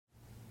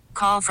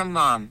Call from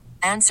mom.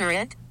 Answer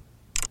it.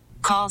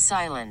 Call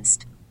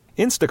silenced.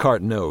 Instacart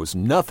knows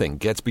nothing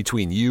gets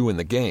between you and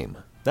the game.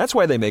 That's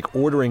why they make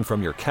ordering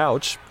from your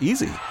couch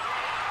easy.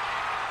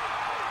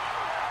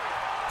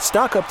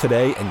 Stock up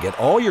today and get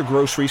all your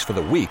groceries for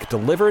the week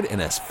delivered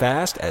in as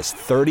fast as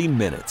 30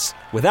 minutes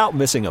without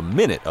missing a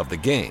minute of the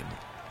game.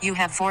 You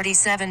have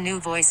 47 new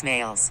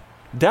voicemails.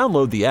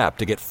 Download the app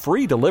to get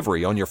free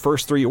delivery on your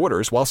first 3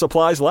 orders while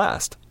supplies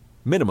last.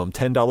 Minimum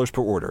 $10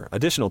 per order.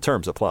 Additional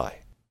terms apply.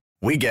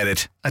 We get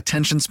it.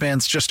 Attention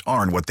spans just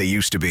aren't what they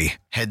used to be.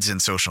 Heads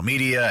in social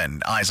media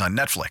and eyes on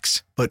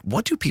Netflix. But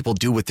what do people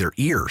do with their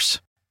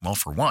ears? Well,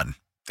 for one,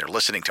 they're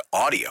listening to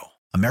audio.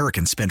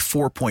 Americans spend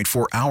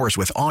 4.4 hours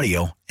with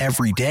audio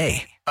every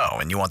day. Oh,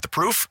 and you want the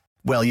proof?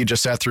 Well, you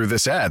just sat through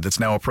this ad that's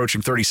now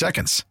approaching 30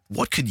 seconds.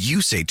 What could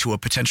you say to a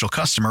potential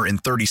customer in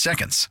 30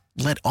 seconds?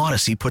 Let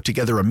Odyssey put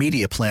together a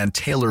media plan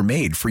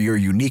tailor-made for your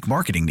unique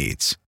marketing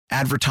needs.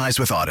 Advertise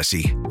with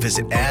Odyssey.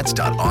 Visit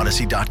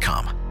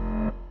ads.odyssey.com.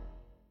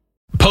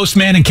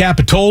 Postman in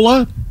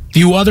Capitola. A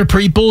few other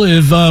people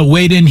have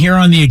weighed in here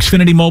on the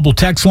Xfinity Mobile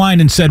text line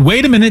and said,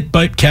 wait a minute,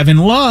 but Kevin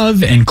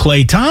Love and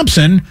Klay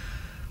Thompson,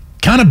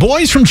 kind of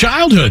boys from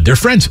childhood. They're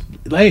friends.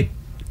 Hey,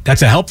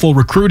 that's a helpful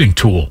recruiting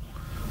tool.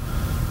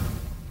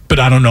 But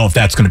I don't know if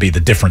that's going to be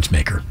the difference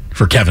maker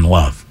for Kevin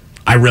Love.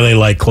 I really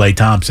like Klay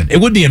Thompson.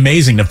 It would be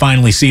amazing to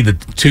finally see the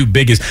two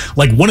biggest,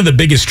 like one of the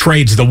biggest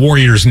trades the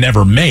Warriors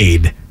never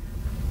made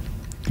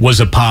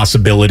was a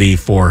possibility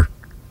for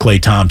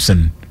Klay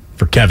Thompson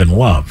for Kevin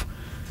Love.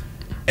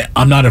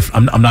 I'm not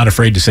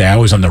afraid to say I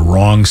was on the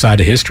wrong side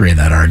of history in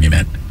that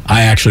argument.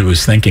 I actually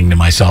was thinking to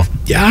myself,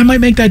 yeah, I might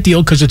make that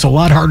deal because it's a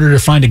lot harder to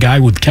find a guy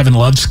with Kevin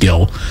Love's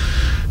skill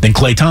than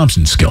Klay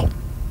Thompson's skill.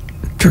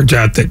 Turns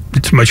out that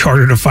it's much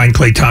harder to find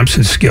Klay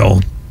Thompson's skill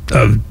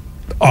of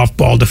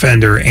off-ball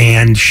defender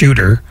and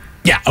shooter.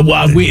 Yeah,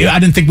 well, I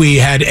didn't think we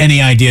had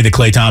any idea that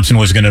Klay Thompson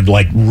was going to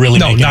really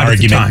make an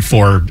argument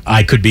for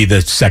I could be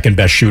the second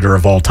best shooter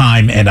of all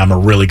time and I'm a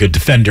really good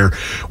defender,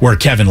 where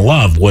Kevin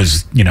Love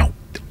was,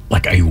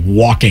 like a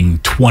walking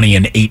 20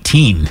 and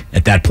 18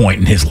 at that point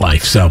in his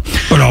life. So,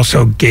 but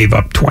also gave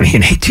up 20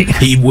 and 18.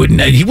 He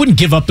wouldn't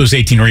give up those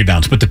 18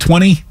 rebounds, but the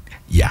 20,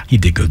 yeah, he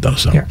did good though.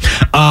 So, yeah.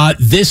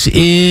 This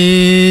is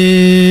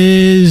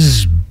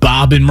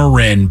Bob in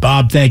Marin.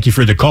 Bob, thank you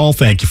for the call.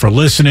 Thank you for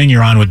listening.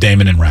 You're on with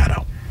Damon and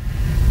Ratto.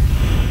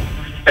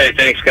 Hey,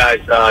 thanks, guys.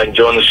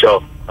 Enjoying the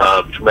show.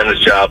 Tremendous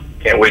job.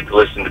 Can't wait to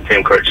listen to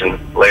Tim Kirchin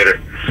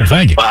later. Well,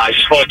 thank you. I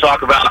just want to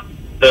talk about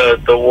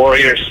the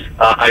Warriors.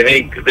 I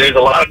think there's a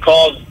lot of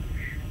calls.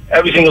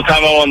 Every single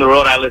time I'm on the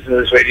road, I listen to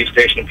this radio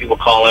station and people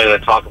call in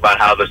and talk about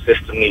how the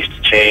system needs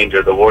to change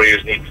or the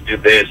Warriors need to do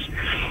this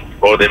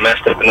or they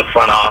messed up in the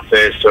front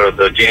office or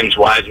the James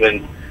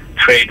Wiseman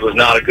trade was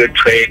not a good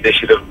trade. They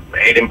should have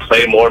made him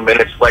play more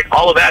minutes. Like,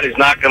 all of that is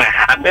not going to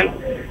happen.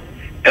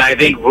 And I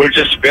think we're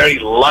just very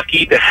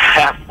lucky to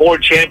have 4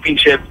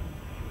 championships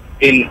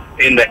in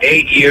the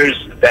 8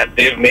 years that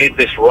they've made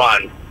this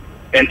run.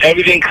 And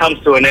everything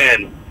comes to an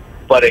end.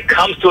 But it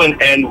comes to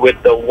an end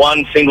with the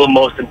one single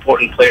most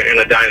important player in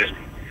a dynasty.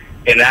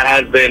 And that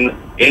has been,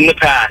 in the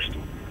past,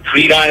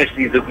 3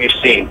 dynasties that we've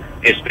seen.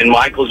 It's been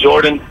Michael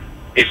Jordan,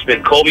 it's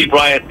been Kobe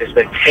Bryant, it's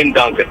been Tim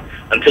Duncan.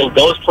 Until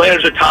those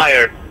players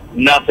retire,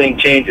 nothing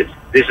changes.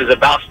 This is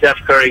about Steph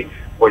Curry.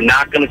 We're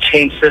not going to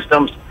change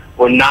systems.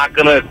 We're not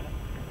going to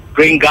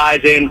bring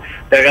guys in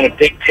that are going to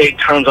dictate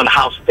terms on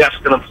how Steph's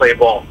going to play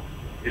ball.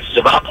 This is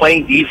about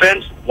playing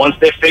defense. Once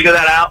they figure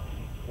that out,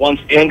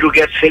 once Andrew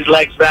gets his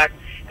legs back,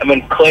 and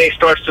when Klay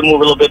starts to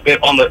move a little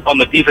bit on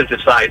the defensive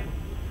side,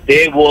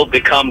 they will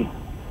become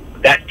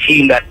that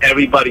team that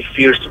everybody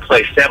fears to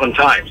play 7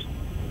 times.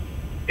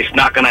 It's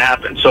not going to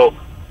happen. So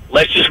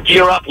let's just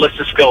gear up. Let's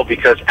just go,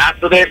 because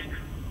after this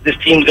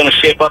team's going to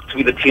shape up to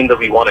be the team that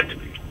we want it to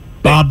be.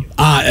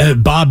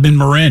 Bob and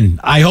Marin,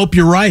 I hope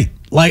you're right.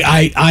 Like,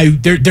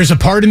 there's a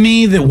part of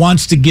me that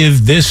wants to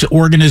give this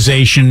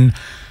organization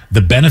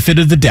the benefit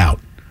of the doubt,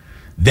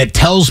 that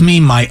tells me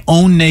my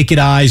own naked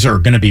eyes are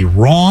going to be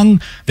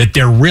wrong, that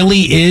there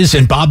really is,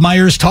 and Bob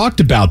Myers talked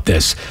about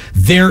this,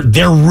 there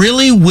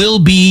really will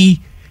be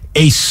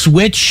a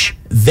switch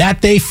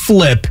that they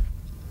flip,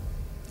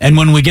 and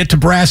when we get to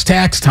brass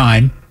tacks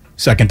time,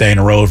 second day in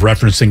a row of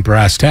referencing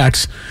brass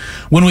tacks,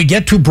 when we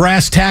get to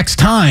brass tacks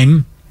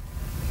time,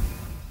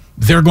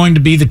 they're going to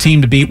be the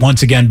team to beat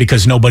once again,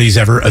 because nobody's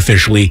ever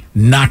officially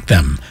knocked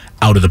them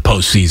out of the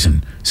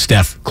postseason.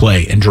 Steph,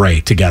 Klay, and Dre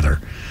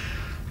together.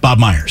 Bob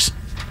Myers.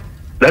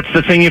 That's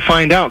the thing you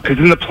find out, because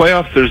in the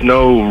playoffs, there's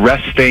no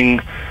resting.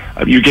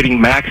 You're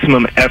getting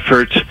maximum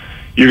effort.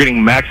 You're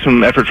getting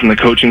maximum effort from the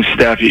coaching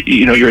staff.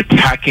 You're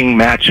attacking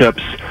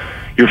matchups.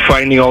 You're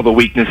finding all the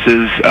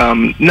weaknesses.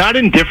 Not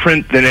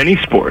indifferent than any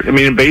sport. I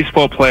mean, in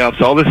baseball playoffs,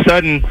 all of a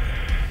sudden,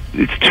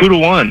 it's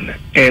 2-1,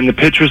 and the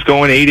pitcher's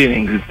going 8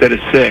 innings instead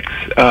of 6,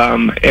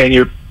 and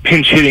you're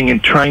pinch hitting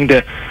and trying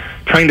to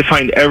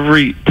find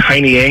every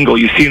tiny angle.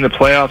 You see in the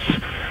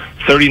playoffs,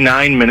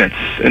 39 minutes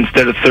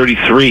instead of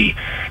 33.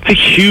 It's a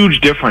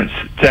huge difference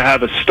to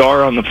have a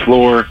star on the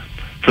floor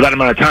for that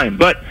amount of time.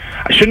 But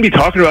I shouldn't be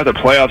talking about the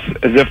playoffs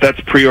as if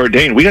that's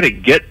preordained. We got to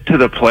get to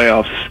the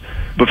playoffs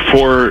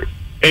before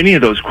any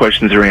of those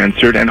questions are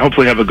answered and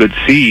hopefully have a good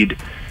seed.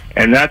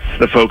 And that's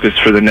the focus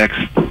for the next,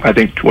 I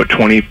think,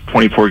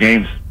 24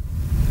 games.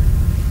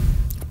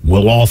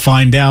 We'll all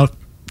find out,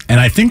 and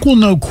I think we'll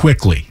know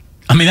quickly.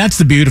 I mean, that's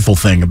the beautiful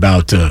thing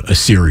about a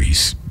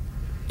series.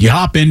 You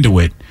hop into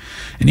it,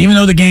 and even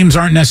though the games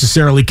aren't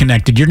necessarily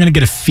connected, you're going to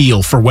get a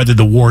feel for whether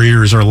the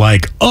Warriors are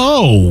like,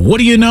 oh, what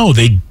do you know?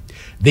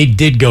 They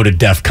did go to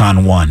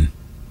DEFCON 1,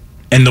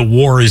 and the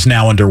war is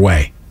now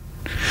underway.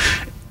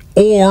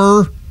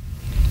 Or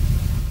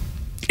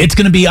it's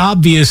going to be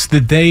obvious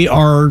that they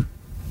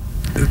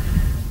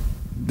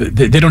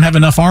don't have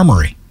enough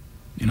armory.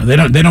 You know, they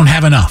don't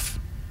have enough.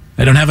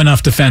 They don't have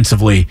enough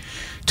defensively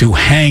to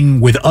hang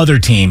with other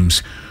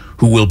teams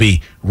who will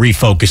be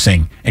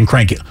refocusing and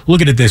cranking.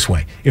 Look at it this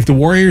way. If the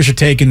Warriors are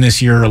taking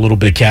this year a little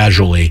bit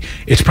casually,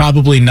 it's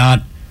probably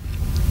not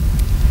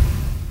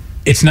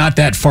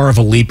that far of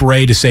a leap,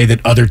 Ray, to say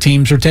that other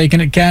teams are taking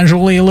it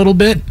casually a little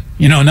bit.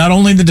 You know, not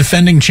only the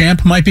defending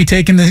champ might be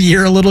taking the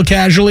year a little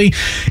casually.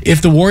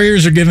 If the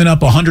Warriors are giving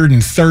up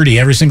 130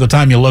 every single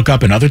time you look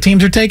up and other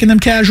teams are taking them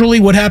casually,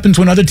 what happens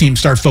when other teams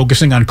start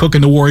focusing on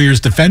cooking the Warriors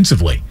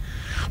defensively?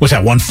 What's that,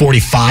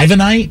 145 a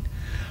night?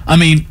 I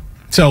mean,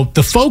 so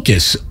the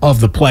focus of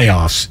the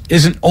playoffs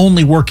isn't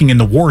only working in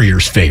the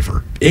Warriors'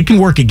 favor. It can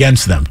work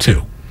against them,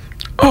 too.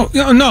 Oh,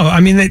 no. I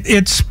mean,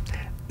 it's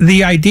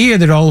the idea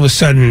that all of a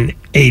sudden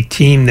a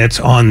team that's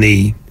on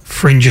the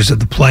fringes of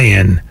the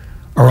play-in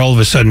are all of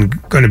a sudden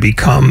going to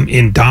become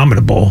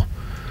indomitable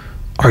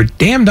are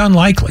damned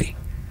unlikely.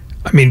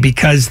 I mean,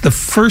 because the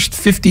first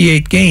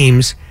 58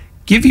 games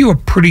give you a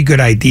pretty good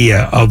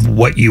idea of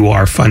what you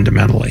are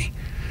fundamentally.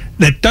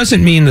 That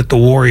doesn't mean that the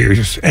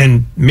Warriors,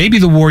 and maybe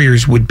the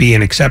Warriors would be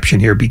an exception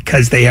here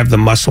because they have the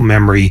muscle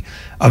memory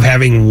of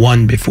having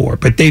won before,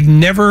 but they've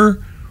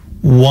never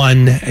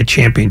won a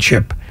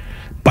championship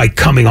by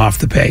coming off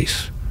the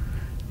pace.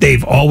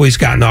 They've always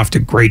gotten off to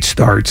great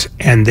starts,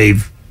 and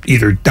they've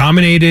either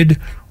dominated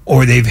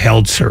or they've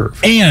held serve.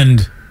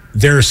 And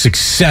their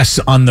success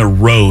on the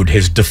road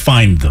has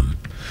defined them.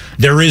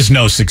 There is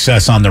no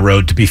success on the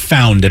road to be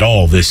found at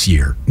all this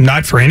year.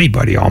 Not for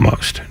anybody,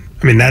 almost.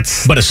 I mean,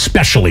 but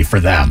especially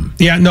for them.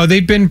 Yeah, no,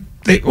 they've been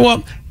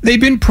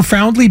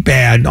profoundly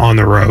bad on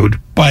the road,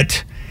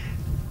 but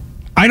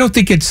I don't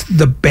think it's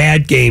the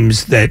bad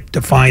games that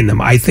define them.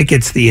 I think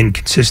it's the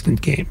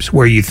inconsistent games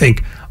where you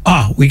think,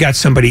 we got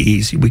somebody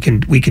easy. We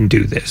can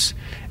do this.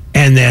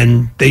 And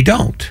then they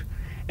don't.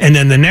 And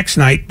then the next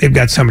night they've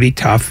got somebody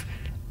tough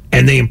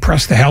and they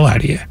impress the hell out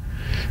of you.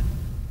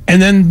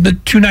 And then the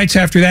 2 nights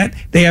after that,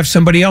 they have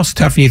somebody else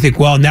tough and you think,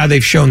 well, now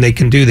they've shown they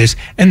can do this.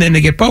 And then they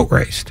get boat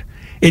raced.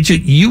 It's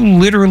just, you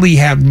literally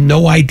have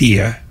no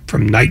idea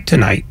from night to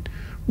night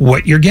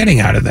what you're getting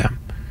out of them.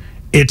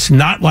 It's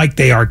not like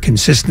they are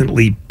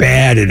consistently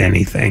bad at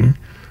anything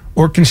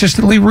or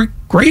consistently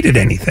great at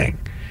anything.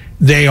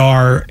 They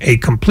are a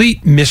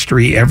complete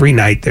mystery every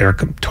night. They're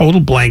a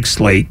total blank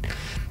slate.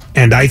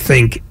 And I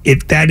think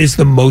that is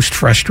the most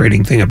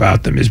frustrating thing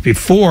about them is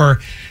before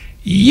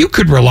you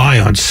could rely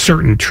on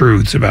certain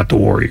truths about the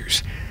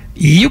Warriors.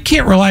 You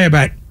can't rely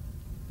about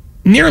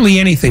nearly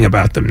anything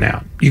about them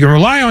now. You can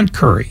rely on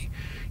Curry.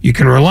 You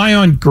can rely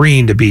on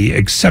Green to be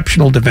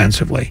exceptional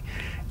defensively.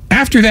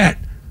 After that,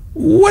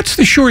 what's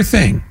the sure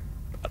thing?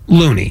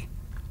 Looney.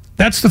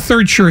 That's the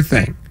third sure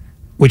thing,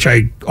 which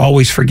I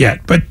always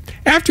forget. But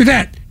after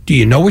that, do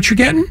you know what you're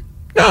getting?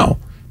 No.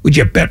 Would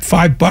you bet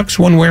 $5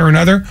 one way or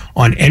another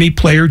on any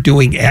player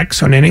doing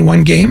X on any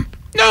one game?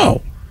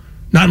 No.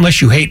 Not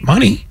unless you hate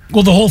money.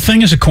 Well, the whole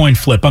thing is a coin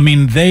flip. I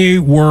mean, they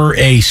were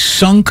a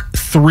sunk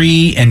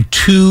 3 and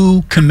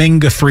 2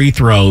 Kuminga free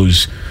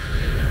throws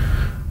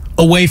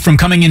away from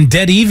coming in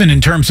dead even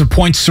in terms of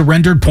points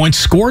surrendered, points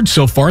scored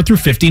so far through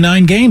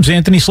 59 games.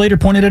 Anthony Slater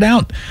pointed it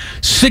out.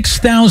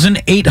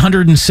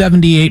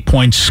 6,878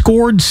 points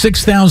scored,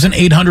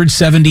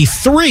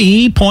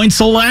 6,873 points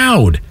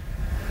allowed.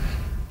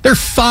 They're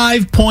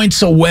 5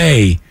 points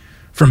away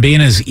from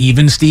being as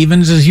even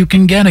Stevens as you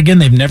can get. Again,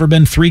 they've never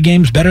been 3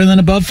 games better than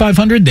above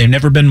 500. They've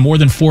never been more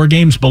than 4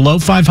 games below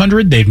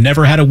 500. They've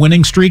never had a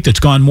winning streak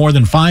that's gone more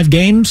than 5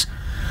 games.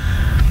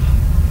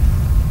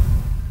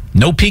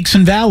 No peaks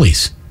and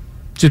valleys.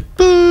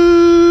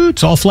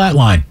 It's all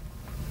flatline.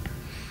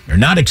 They're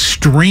not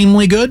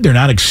extremely good. They're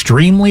not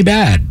extremely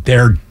bad.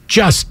 They're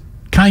just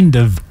kind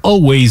of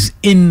always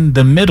in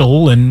the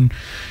middle, and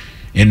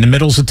in the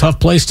middle's a tough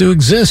place to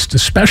exist,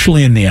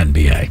 especially in the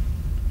NBA.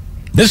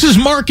 This is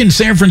Mark in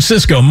San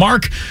Francisco.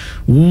 Mark,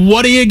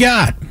 what do you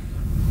got?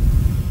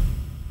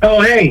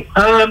 Oh, hey.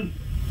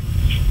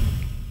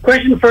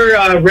 Question for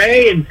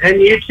Ray and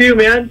you too,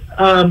 man.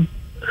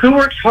 Who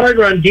works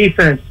harder on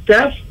defense,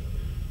 Steph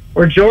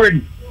or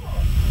Jordan?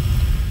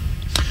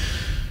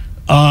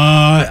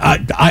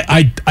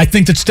 I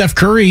think that Steph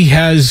Curry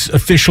has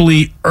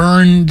officially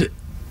earned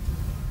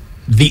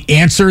the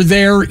answer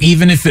there,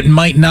 even if it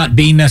might not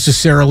be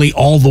necessarily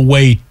all the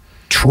way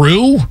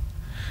true.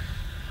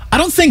 I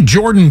don't think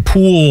Jordan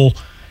Poole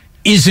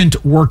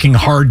isn't working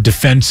hard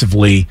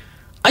defensively.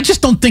 I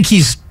just don't think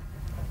he's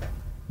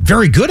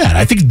very good at it.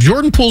 I think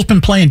Jordan Poole's been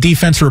playing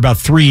defense for about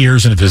 3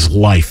 years of his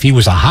life. He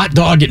was a hot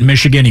dog at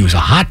Michigan. He was a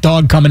hot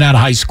dog coming out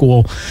of high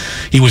school.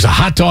 He was a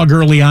hot dog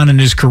early on in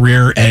his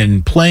career,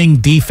 and playing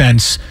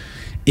defense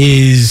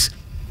it's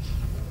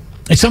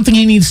something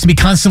he needs to be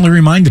constantly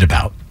reminded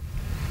about.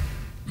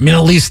 I mean,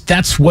 at least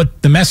that's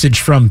what the message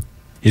from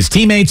his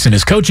teammates and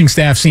his coaching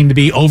staff seem to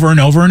be over and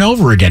over and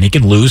over again. He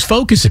can lose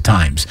focus at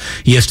times.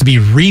 He has to be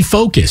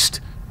refocused.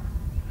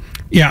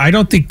 Yeah, I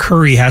don't think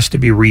Curry has to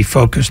be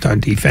refocused on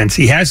defense.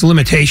 He has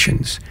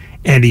limitations,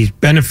 and he's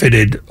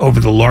benefited over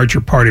the larger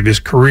part of his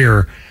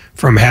career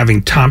from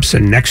having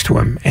Thompson next to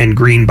him and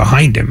Green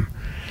behind him.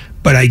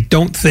 But I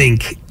don't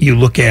think you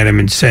look at him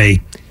and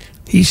say,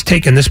 he's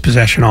taken this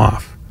possession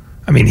off.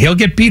 I mean, he'll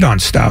get beat on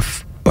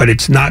stuff, but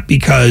it's not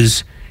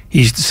because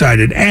he's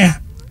decided,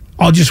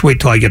 I'll just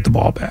wait till I get the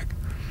ball back.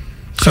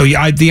 So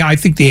yeah, I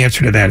think the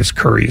answer to that is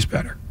Curry is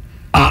better.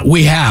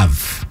 We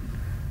have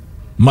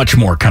much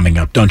more coming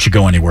up. Don't you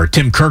go anywhere.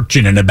 Tim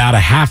Kurkjian in about a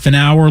half an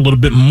hour, a little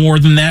bit more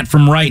than that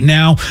from right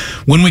now.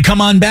 When we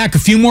come on back, a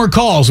few more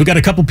calls. We've got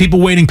a couple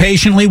people waiting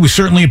patiently. We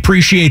certainly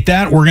appreciate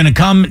that. We're going to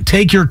come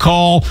take your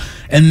call,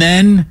 and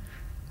then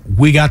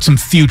we got some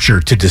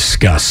future to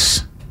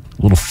discuss.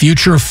 A little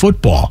future of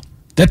football.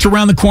 That's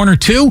around the corner,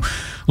 too.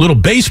 A little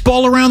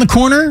baseball around the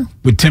corner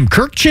with Tim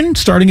Kurkjian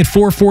starting at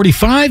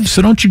 4:45.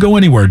 So don't you go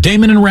anywhere.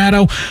 Damon and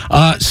Ratto,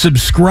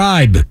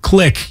 subscribe,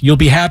 click. You'll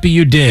be happy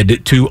you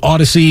did to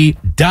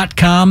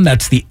Odyssey.com.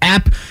 That's the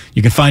app.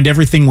 You can find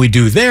everything we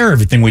do there.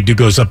 Everything we do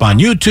goes up on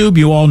YouTube.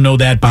 You all know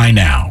that by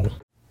now.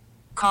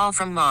 Call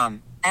from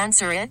mom.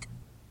 Answer it.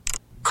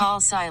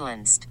 Call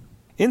silenced.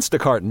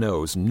 Instacart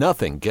knows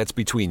nothing gets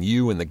between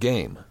you and the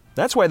game.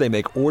 That's why they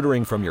make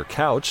ordering from your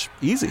couch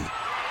easy.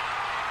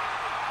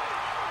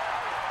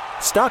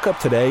 Stock up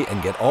today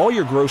and get all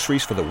your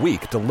groceries for the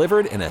week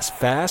delivered in as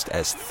fast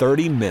as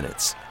 30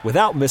 minutes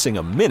without missing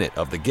a minute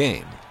of the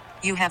game.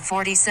 You have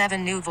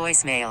 47 new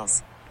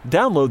voicemails.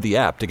 Download the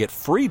app to get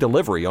free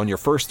delivery on your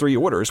first 3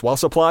 orders while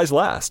supplies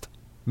last.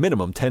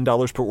 Minimum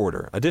 $10 per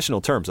order.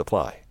 Additional terms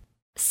apply.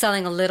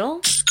 Selling a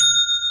little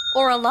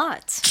or a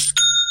lot?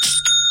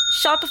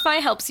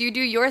 Shopify helps you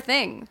do your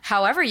thing,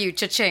 however you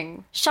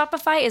cha-ching.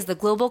 Shopify is the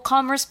global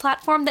commerce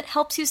platform that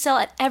helps you sell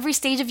at every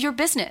stage of your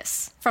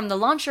business. From the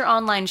launch your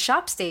online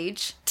shop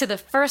stage, to the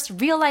first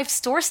real-life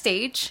store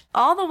stage,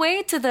 all the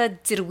way to the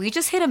did we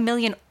just hit 1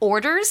 million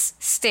orders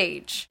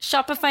stage.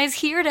 Shopify is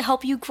here to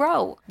help you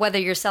grow. Whether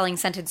you're selling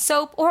scented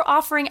soap or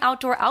offering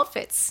outdoor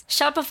outfits,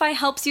 Shopify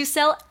helps you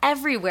sell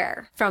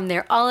everywhere. From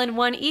their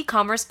all-in-one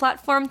e-commerce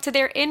platform to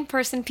their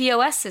in-person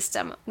POS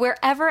system,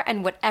 wherever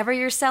and whatever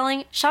you're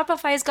selling,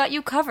 Shopify's got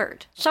you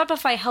covered.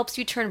 Shopify helps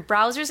you turn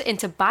browsers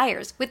into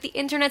buyers with the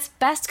internet's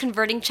best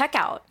converting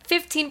checkout.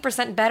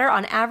 15% better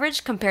on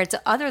average compared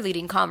to other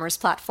leading commerce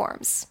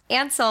platforms.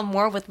 And sell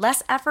more with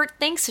less effort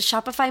thanks to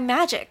Shopify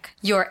Magic,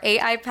 your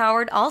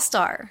AI-powered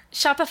all-star.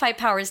 Shopify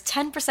powers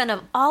 10%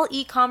 of all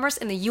e-commerce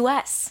in the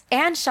U.S.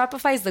 And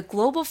Shopify is the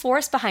global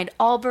force behind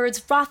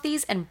Allbirds,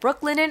 Rothy's, and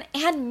Brooklinen,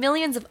 and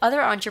millions of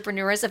other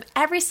entrepreneurs of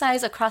every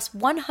size across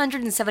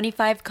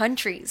 175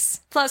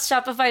 countries. Plus,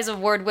 Shopify's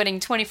award-winning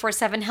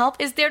 24/7 help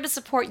is there to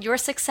support your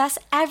success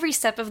every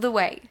step of the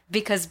way.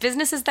 Because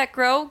businesses that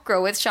grow,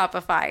 grow with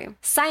Shopify.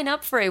 Sign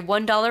up for a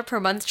 $1 per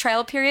month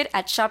trial period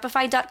at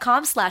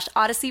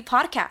shopify.com/Odyssey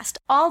Podcast,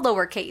 all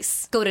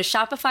lowercase. Go to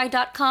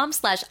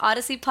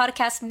shopify.com/Odyssey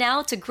Podcast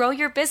now to grow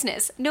your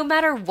business, no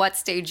matter what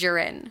stage you're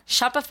in.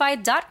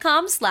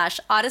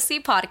 Shopify.com/Odyssey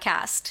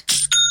Podcast.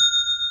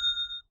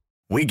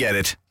 We get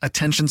it.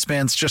 Attention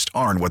spans just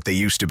aren't what they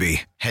used to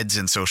be. Heads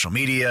in social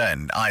media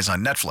and eyes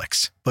on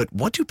Netflix. But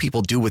what do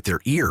people do with their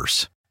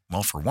ears?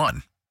 Well, for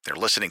one, they're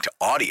listening to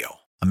audio.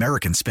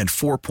 Americans spend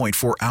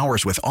 4.4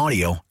 hours with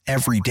audio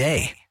every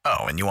day.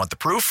 Oh, and you want the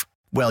proof?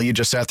 Well, you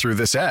just sat through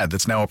this ad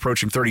that's now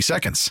approaching 30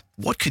 seconds.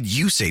 What could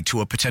you say to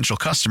a potential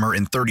customer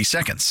in 30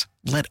 seconds?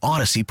 Let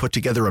Odyssey put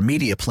together a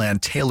media plan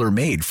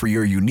tailor-made for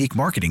your unique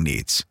marketing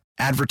needs.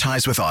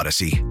 Advertise with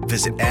Odyssey.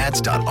 Visit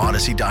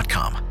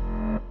ads.odyssey.com.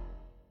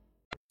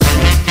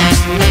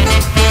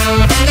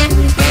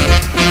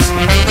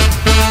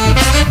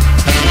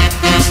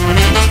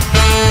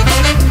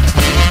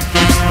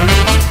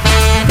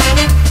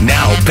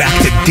 Now back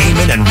to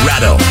Damon and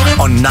Ratto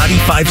on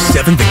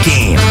 95.7 The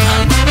Game.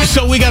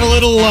 So we got a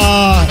little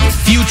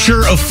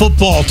future of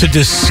football to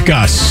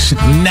discuss.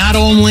 Not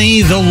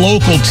only the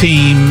local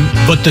team,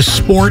 but the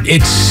sport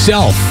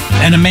itself.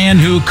 And a man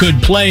who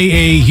could play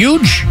a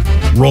huge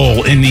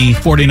role in the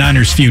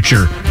 49ers'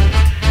 future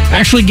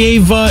actually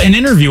gave an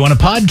interview on a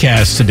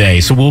podcast today.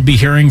 So we'll be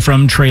hearing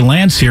from Trey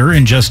Lance here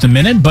in just a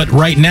minute. But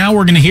right now,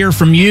 we're going to hear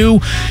from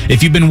you.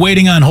 If you've been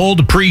waiting on hold,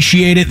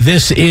 appreciate it.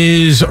 This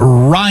is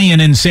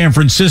Ryan in San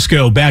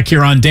Francisco, back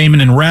here on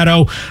Damon and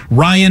Ratto.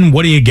 Ryan,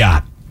 what do you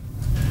got?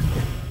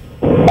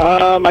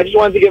 I just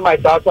wanted to give my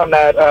thoughts on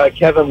that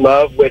Kevin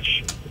Love,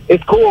 which is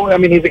cool. I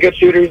mean, he's a good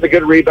shooter. He's a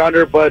good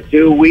rebounder. But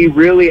do we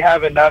really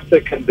have enough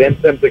to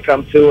convince him to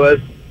come to us?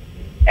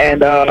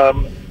 And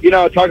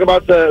talk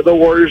about the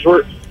Warriors.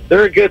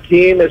 They're a good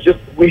team. It's just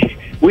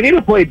we need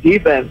to play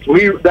defense.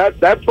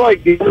 That's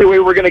like the only way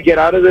we're going to get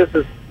out of this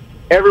is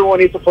everyone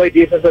needs to play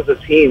defense as a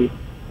team.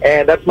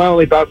 And that's my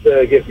only thought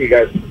to give you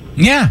guys.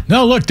 Yeah,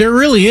 no, look, there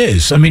really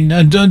is. I mean,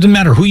 it doesn't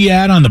matter who you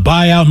add on the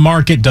buyout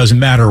market, doesn't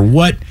matter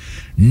what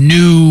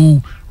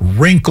new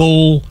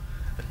wrinkle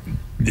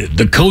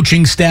the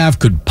coaching staff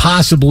could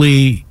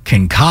possibly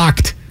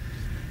concoct.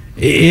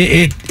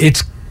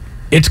 It's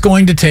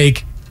going to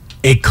take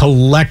a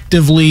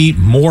collectively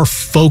more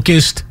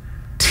focused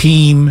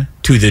team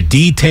to the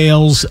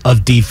details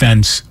of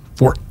defense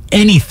for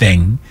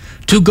anything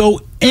to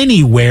go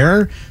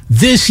anywhere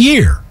this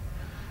year.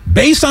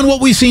 Based on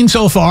what we've seen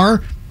so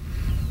far,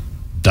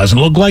 doesn't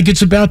look like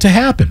it's about to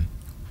happen.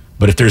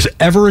 But if there's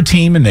ever a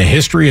team in the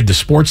history of the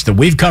sports that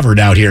we've covered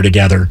out here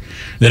together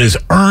that has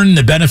earned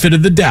the benefit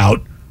of the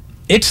doubt,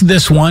 it's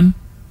this one.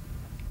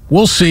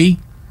 We'll see.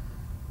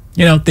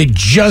 They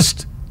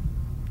just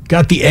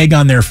got the egg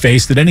on their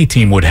face that any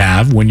team would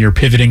have when you're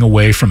pivoting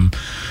away from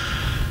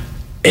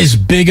as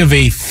big of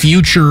a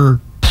future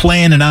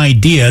plan and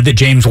idea that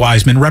James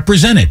Wiseman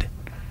represented.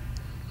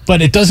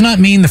 But it does not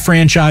mean the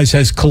franchise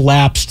has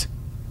collapsed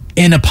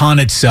in upon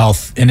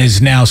itself and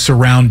is now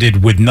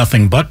surrounded with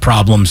nothing but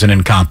problems and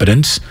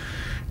incompetence.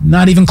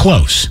 Not even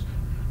close.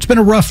 It's been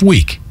a rough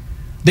week.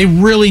 They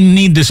really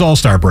need this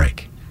All-Star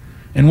break.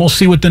 And we'll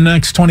see what the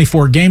next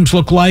 24 games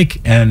look like.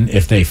 And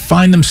if they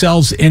find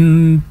themselves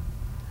in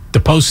the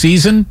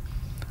postseason,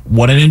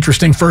 what an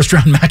interesting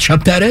first-round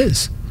matchup that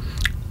is.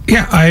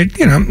 Yeah,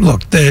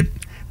 look, the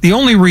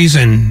only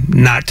reason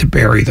not to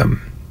bury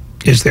them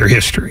is their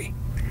history.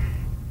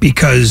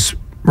 Because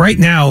right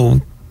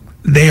now,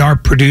 they are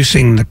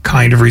producing the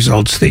kind of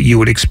results that you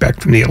would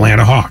expect from the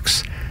Atlanta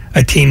Hawks,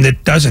 a team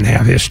that doesn't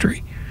have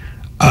history.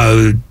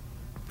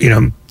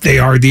 They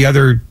are the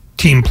other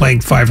team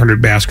playing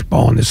 500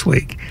 basketball in this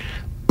league.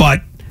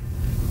 But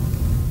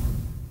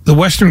the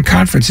Western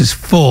Conference is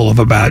full of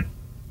about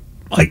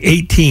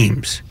 8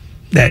 teams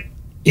that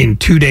in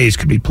 2 days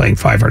could be playing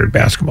 500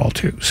 basketball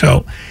too.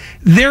 So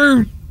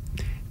they're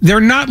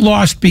not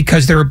lost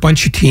because there are a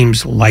bunch of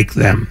teams like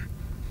them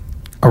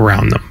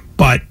around them.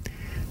 But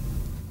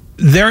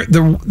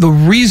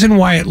the reason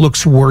why it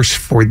looks worse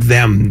for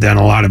them than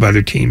a lot of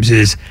other teams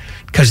is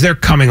because they're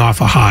coming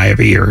off a high of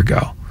a year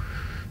ago.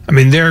 I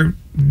mean,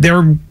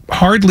 they're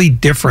hardly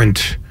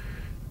different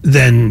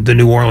than the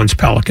New Orleans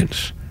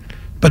Pelicans.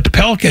 But the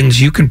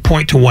Pelicans, you can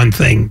point to one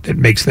thing that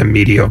makes them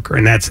mediocre,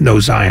 and that's no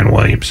Zion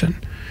Williamson.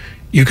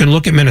 You can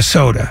look at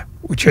Minnesota,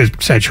 which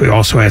essentially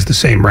also has the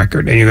same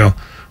record, and you go,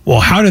 well,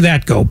 how did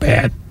that go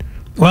bad?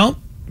 Well,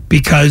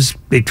 because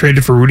they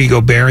traded for Rudy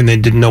Gobert and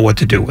then didn't know what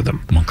to do with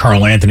him. Well,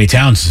 Karl Anthony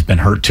Towns has been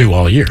hurt too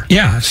all year.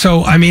 Yeah,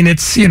 so, I mean,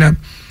 it's,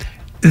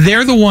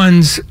 they're the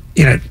ones,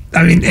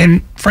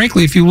 and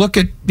frankly, if you look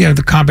at,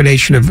 the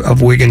combination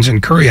of Wiggins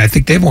and Curry, I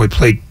think they've only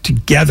played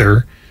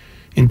together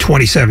in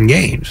 27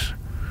 games.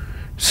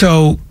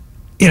 So,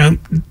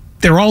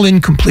 they're all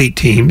incomplete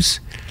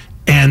teams,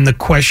 and the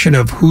question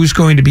of who's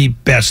going to be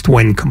best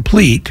when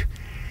complete,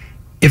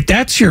 if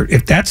that's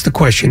the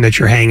question that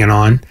you're hanging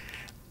on,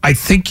 I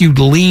think you'd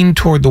lean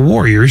toward the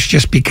Warriors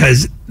just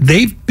because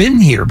they've been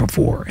here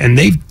before and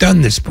they've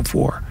done this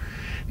before.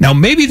 Now,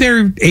 maybe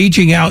they're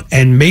aging out,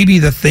 and maybe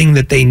the thing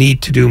that they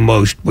need to do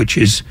most, which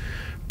is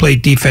play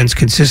defense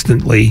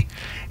consistently,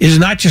 is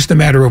not just a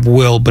matter of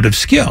will, but of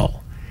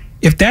skill.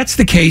 If that's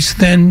the case,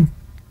 then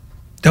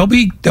they'll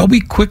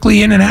be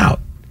quickly in and out.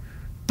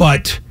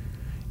 But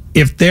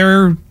if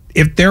their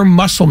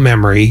muscle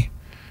memory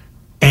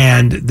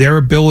and their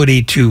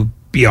ability to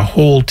be a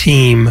whole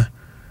team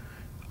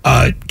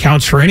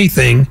counts for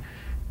anything,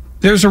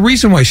 there's a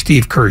reason why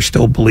Steve Kerr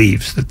still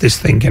believes that this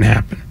thing can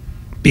happen,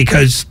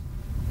 because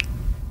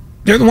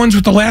they're the ones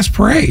with the last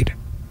parade.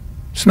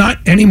 It's not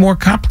any more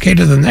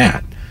complicated than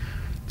that.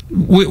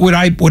 Would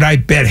I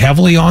bet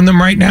heavily on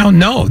them right now?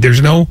 No,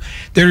 there's no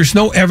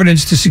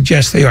evidence to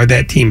suggest they are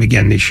that team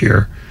again this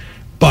year.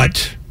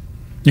 But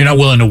you're not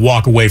willing to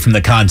walk away from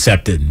the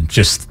concept and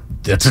just,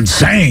 that's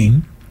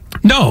insane.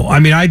 No, I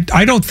mean,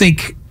 I don't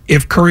think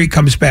if Curry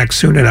comes back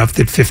soon enough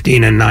that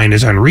 15-9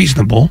 is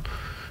unreasonable.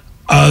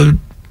 And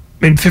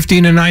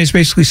 15-9 is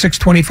basically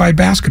 625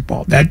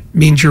 basketball. That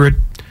means you'd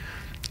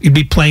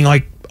be playing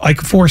like a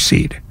 4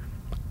 seed.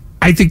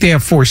 I think they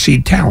have 4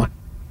 seed talent.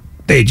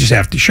 They just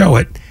have to show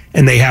it,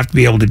 and they have to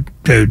be able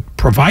to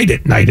provide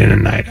it night in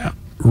and night out.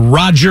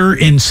 Roger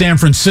in San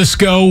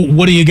Francisco.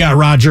 What do you got,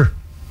 Roger?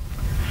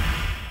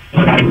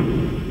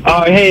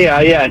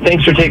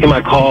 Thanks for taking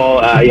my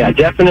call.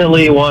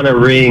 Definitely want to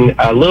ring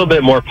a little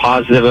bit more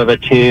positive of a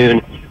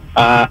tune.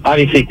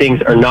 Obviously,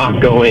 things are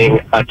not going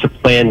to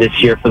plan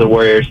this year for the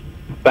Warriors.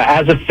 But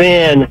as a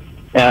fan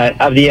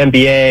of the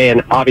NBA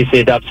and obviously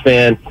a Dubs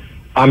fan,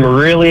 I'm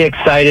really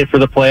excited for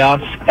the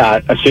playoffs,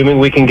 assuming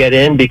we can get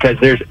in, because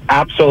there's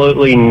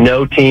absolutely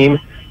no team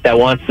that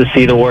wants to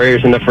see the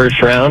Warriors in the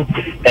first round.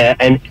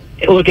 And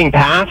looking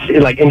past,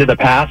 into the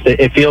past,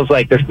 it feels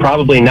like there's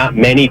probably not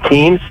many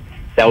teams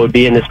that would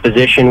be in this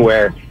position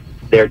where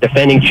they're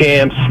defending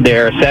champs,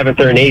 they're a 7th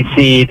or an 8th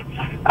seed,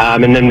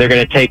 and then they're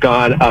going to take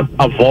on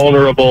a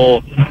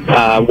vulnerable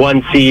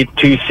 1 seed,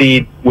 2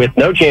 seed with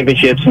no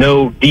championships,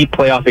 no deep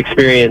playoff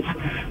experience.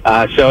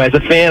 So as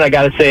a fan, I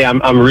got to say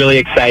I'm really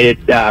excited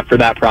for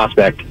that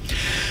prospect.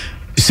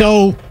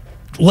 So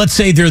let's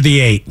say they're the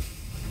 8.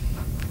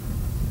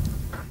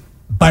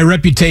 By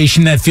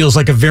reputation, that feels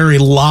like a very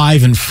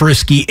live and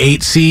frisky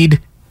 8 seed.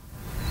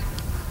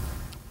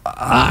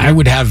 I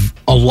would have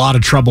a lot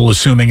of trouble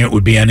assuming it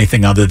would be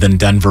anything other than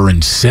Denver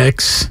in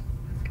 6.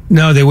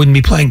 No, they wouldn't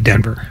be playing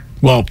Denver.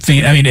 Well,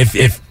 I mean,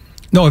 if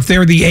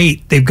they're the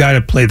 8, they've got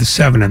to play the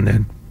 7, and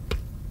then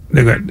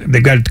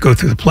they've got to go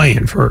through the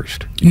play-in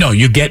first. No,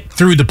 you get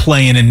through the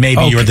play-in, and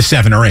maybe you're the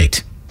 7 or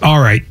 8. All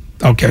right.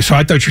 Okay, so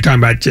I thought you were talking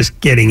about just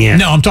getting in.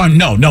 No, I'm talking.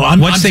 No.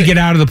 Once they get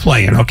out of the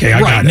play-in, okay, I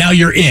got it. Now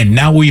you're in.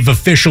 Now we've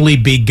officially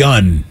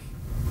begun.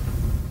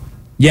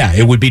 Yeah,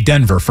 it would be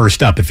Denver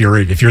first up if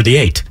you're the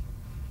 8.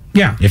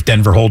 Yeah. If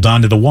Denver holds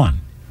on to the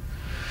 1.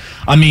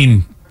 I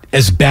mean,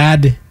 as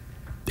bad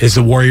as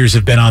the Warriors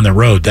have been on the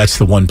road, that's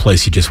the one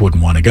place you just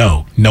wouldn't want to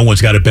go. No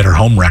one's got a better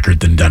home record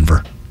than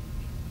Denver.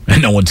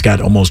 And no one's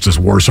got almost as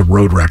worse a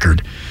road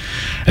record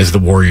as the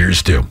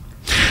Warriors do.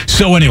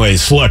 So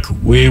anyways, look,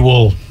 we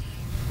will,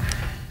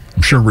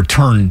 I'm sure,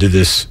 return to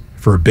this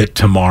for a bit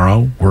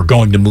tomorrow. We're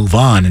going to move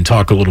on and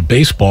talk a little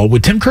baseball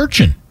with Tim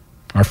Kirchin.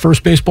 Our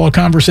first baseball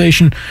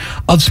conversation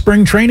of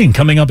spring training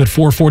coming up at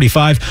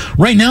 4:45.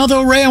 Right now,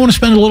 though, Ray, I want to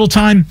spend a little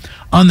time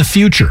on the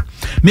future.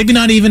 Maybe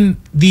not even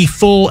the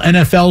full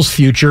NFL's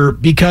future,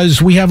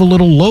 because we have a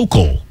little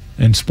local,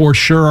 and sports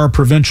sure are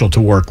provincial,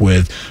 to work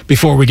with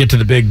before we get to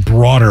the big,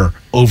 broader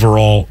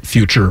overall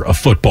future of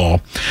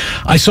football.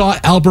 I saw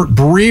Albert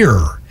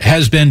Breer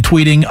has been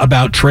tweeting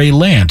about Trey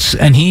Lance,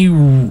 and he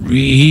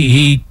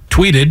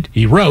tweeted,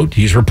 he wrote,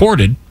 he's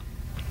reported,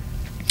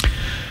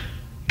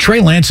 Trey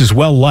Lance is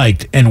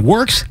well-liked and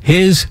works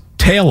his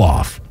tail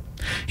off.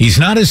 He's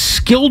not as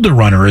skilled a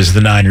runner as the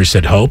Niners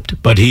had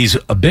hoped, but he's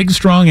a big,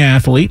 strong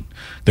athlete.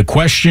 The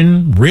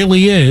question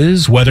really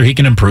is whether he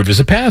can improve as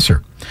a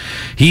passer.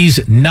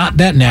 He's not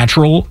that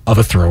natural of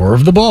a thrower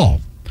of the ball.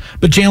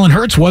 But Jalen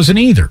Hurts wasn't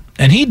either,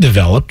 and he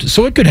developed,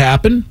 so it could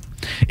happen.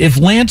 If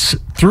Lance,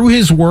 through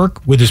his work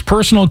with his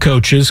personal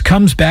coaches,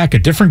 comes back a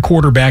different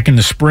quarterback in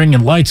the spring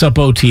and lights up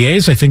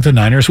OTAs, I think the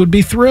Niners would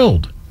be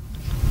thrilled.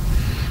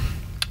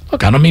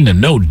 Look, I don't mean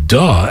to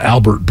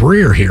Albert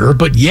Breer here,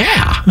 but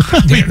yeah.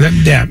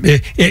 Yeah.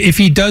 If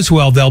he does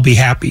well, they'll be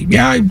happy.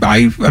 Yeah,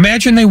 I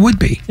imagine they would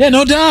be. Yeah,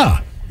 no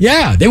duh.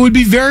 Yeah, they would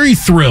be very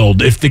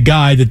thrilled if the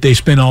guy that they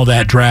spent all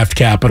that draft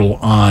capital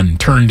on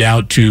turned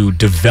out to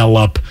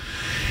develop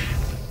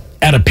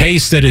at a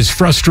pace that is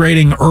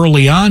frustrating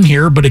early on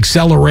here, but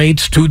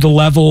accelerates to the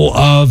level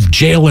of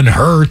Jalen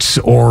Hurts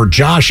or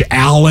Josh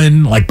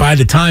Allen. Like, by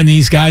the time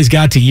these guys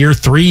got to year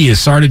 3, you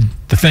started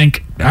to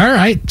think, all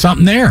right,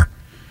 something there.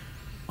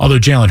 Although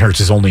Jalen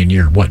Hurts is only in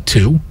year,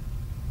 2?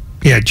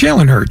 Yeah,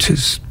 Jalen Hurts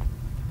is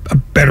a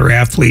better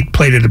athlete,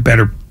 played in a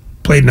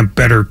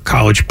better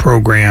college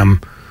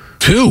program.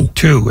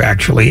 2,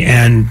 actually,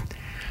 and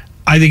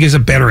I think is a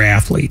better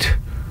athlete.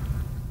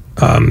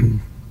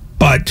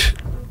 But,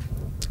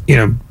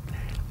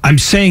 I'm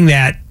saying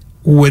that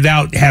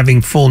without having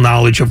full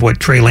knowledge of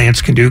what Trey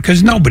Lance can do,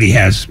 because nobody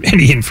has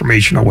any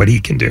information on what he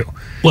can do.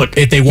 Look,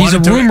 if they wanted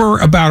he's a rumor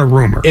about a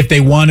rumor. If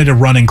they wanted a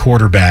running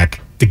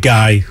quarterback, the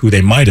guy who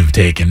they might have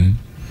taken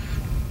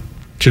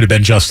should have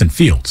been Justin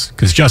Fields,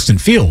 because Justin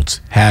Fields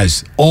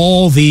has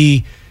all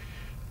the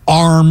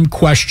arm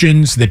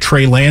questions that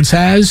Trey Lance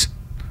has,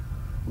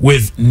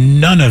 with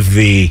none of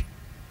the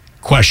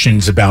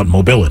questions about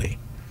mobility.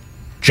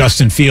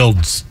 Justin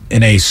Fields,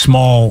 in a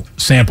small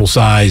sample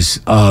size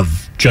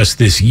of just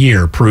this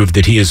year, proved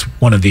that he is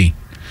one of the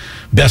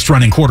best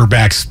running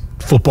quarterbacks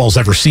football's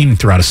ever seen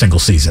throughout a single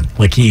season.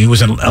 Like, he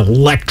was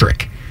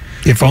electric.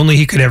 If only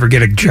he could ever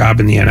get a job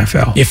in the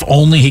NFL. If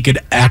only he could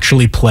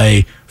actually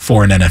play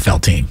for an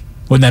NFL team.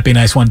 Wouldn't that be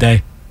nice one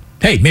day?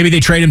 Hey, maybe they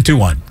trade him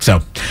 2-1. So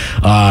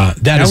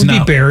that is would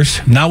not, be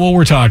Bears. Not what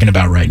we're talking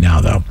about right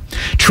now, though.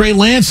 Trey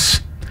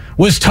Lance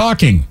was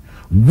talking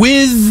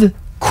with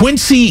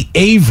Quincy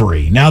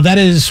Avery. Now, that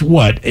is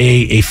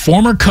a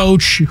former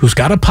coach who's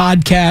got a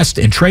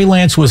podcast, and Trey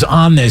Lance was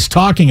on this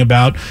talking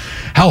about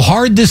how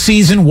hard this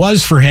season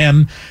was for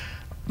him.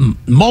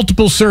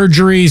 Multiple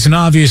surgeries and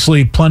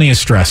obviously plenty of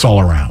stress all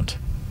around.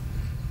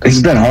 It's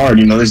been hard.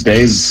 There's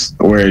days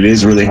where it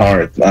is really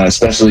hard,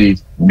 especially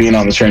being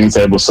on the training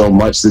table so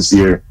much this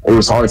year. It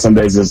was hard some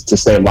days to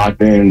stay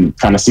locked in and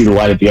kind of see the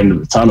light at the end of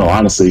the tunnel,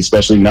 honestly,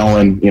 especially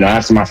knowing,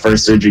 after my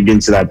first surgery,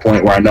 getting to that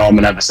point where I know I'm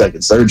going to have a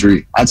second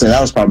surgery. I'd say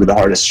that was probably the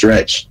hardest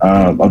stretch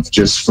of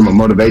just from a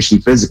motivation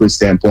physically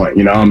standpoint.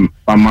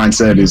 My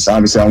mindset is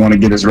obviously I want to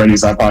get as ready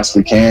as I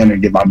possibly can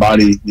and get my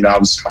body, I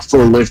was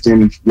full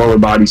lifting, lower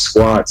body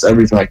squats,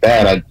 everything like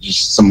that.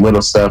 Just some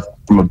little stuff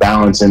from a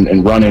balance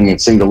and running and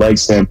single leg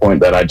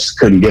standpoint that I just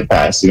couldn't get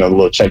past, the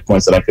little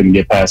checkpoints that I couldn't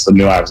get past. I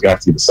knew I was going to have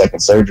to get the second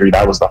surgery.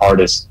 That was the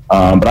hardest.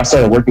 But I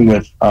started working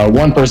with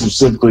one person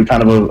specifically,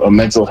 kind of a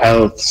mental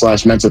health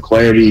 / mental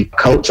clarity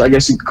coach, I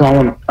guess you could call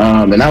him.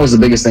 And that was the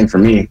biggest thing for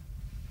me.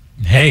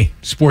 Hey,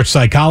 sports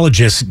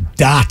psychologists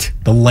dot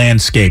the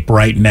landscape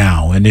right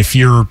now. And if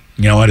you're,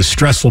 at a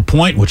stressful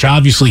point, which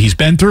obviously he's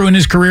been through in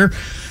his career,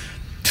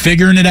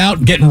 figuring it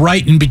out, getting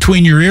right in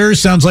between your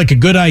ears sounds like a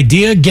good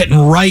idea. Getting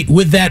right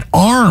with that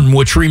arm,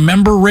 which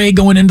remember, Ray,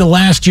 going into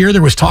last year,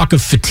 there was talk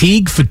of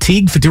fatigue.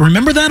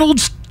 Remember that old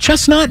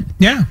chestnut?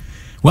 Yeah.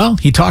 Well,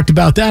 he talked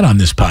about that on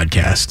this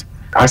podcast.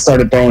 I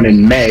started throwing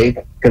in May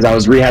because I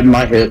was rehabbing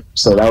my hip.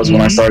 So that was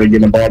when I started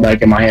getting the ball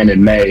back in my hand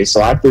in May.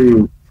 So I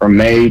threw from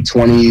May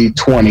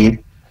 2020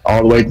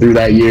 all the way through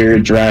that year,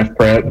 draft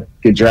prep,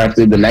 get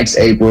drafted the next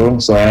April.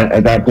 So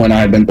at that point, I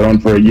had been throwing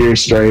for a year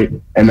straight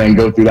and then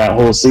go through that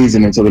whole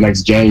season until the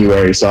next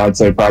January. So I'd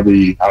say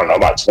probably,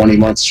 about 20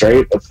 months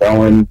straight of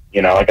throwing,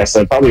 like I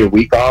said, probably a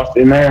week off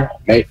in there.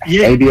 Maybe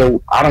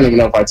I don't even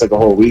know if I took a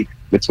whole week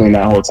between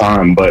that whole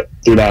time, but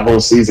through that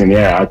whole season,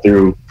 I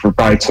threw for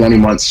probably 20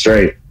 months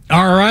straight.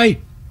 All right.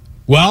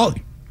 Well,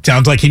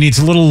 sounds like he needs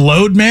a little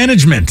load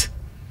management.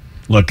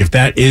 Look, if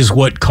that is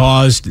what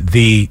caused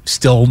the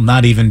still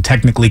not even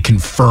technically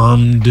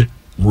confirmed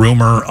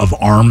rumor of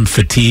arm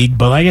fatigue,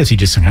 but I guess he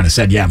just kind of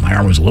said, my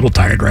arm was a little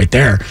tired right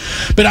there.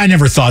 But I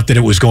never thought that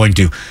it was going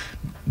to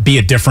be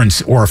a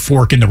difference or a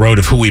fork in the road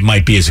of who he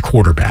might be as a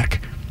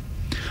quarterback.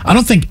 I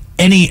don't think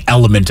any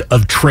element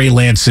of Trey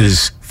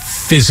Lance's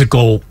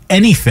physical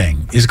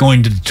anything is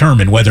going to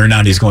determine whether or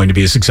not he's going to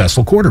be a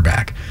successful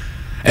quarterback.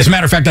 As a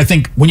matter of fact, I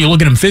think when you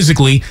look at him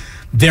physically,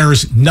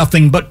 there's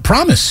nothing but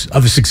promise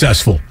of a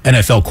successful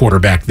NFL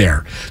quarterback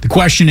there. The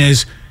question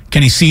is,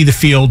 can he see the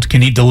field?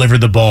 Can he deliver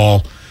the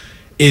ball?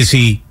 Is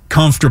he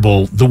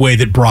comfortable the way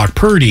that Brock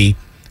Purdy,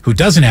 who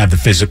doesn't have the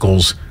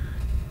physicals,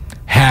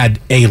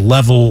 had a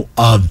level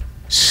of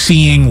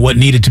seeing what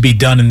needed to be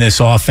done in this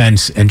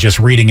offense and just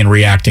reading and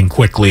reacting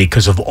quickly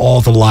because of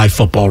all the live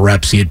football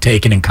reps he had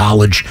taken in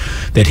college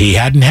that he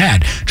hadn't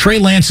had? Trey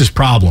Lance's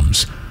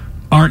problems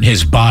aren't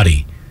his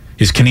body,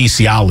 his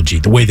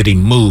kinesiology, the way that he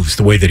moves,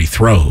 the way that he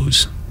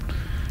throws.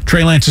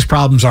 Trey Lance's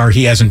problems are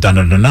he hasn't done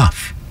it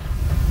enough.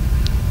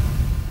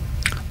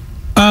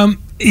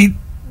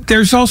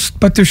 There's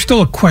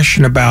still a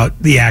question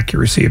about the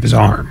accuracy of his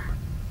arm.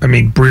 I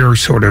mean, Breer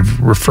sort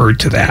of referred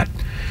to that.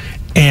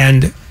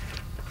 And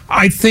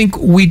I think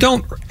we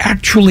don't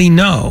actually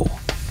know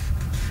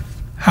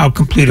how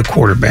complete a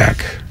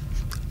quarterback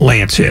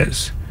Lance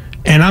is.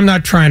 And I'm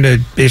not trying to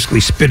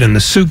basically spit in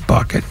the soup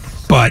bucket,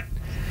 but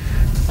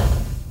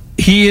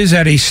he is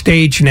at a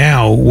stage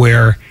now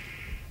where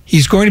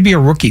he's going to be a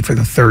rookie for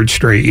the third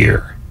straight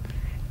year.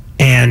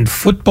 And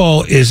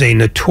football is a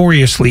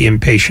notoriously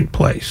impatient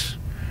place.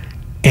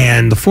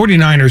 And the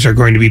 49ers are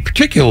going to be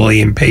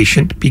particularly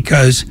impatient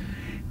because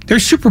their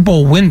Super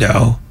Bowl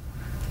window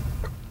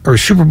or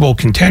Super Bowl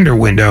contender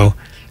window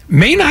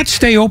may not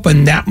stay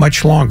open that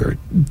much longer.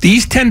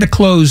 These tend to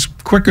close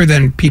quicker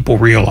than people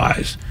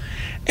realize.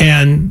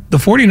 And the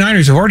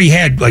 49ers have already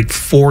had like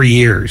 4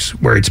 years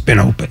where it's been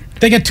open.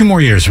 They got 2 more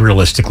years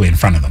realistically in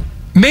front of them.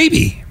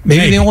 Maybe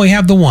they only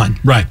have the one.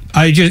 Right.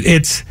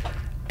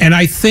 And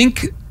I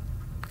think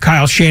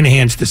Kyle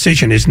Shanahan's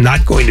decision is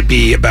not going to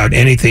be about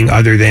anything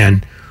other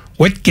than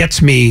what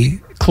gets me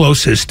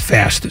closest,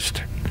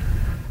 fastest.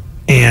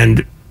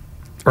 And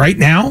right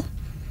now,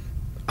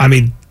 I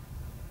mean,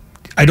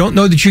 I don't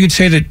know that you could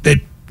say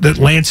that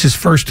Lance is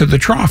first to the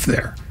trough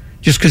there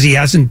just because he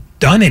hasn't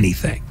done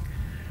anything.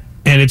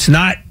 And it's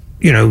not,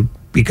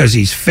 because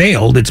he's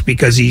failed, it's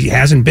because he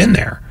hasn't been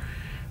there.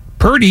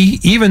 Purdy,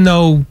 even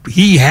though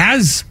he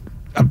has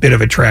a bit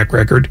of a track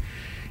record,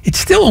 it's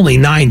still only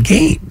 9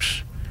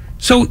 games.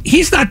 So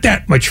he's not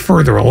that much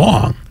further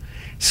along.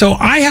 So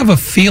I have a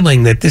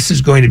feeling that this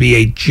is going to be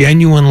a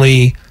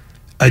genuinely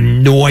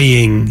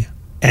annoying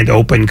and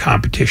open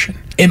competition.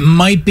 It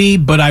might be,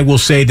 but I will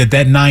say that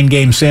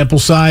 9-game sample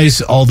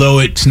size, although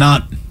it's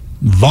not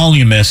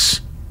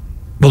voluminous,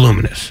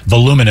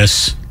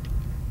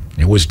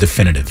 it was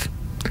definitive.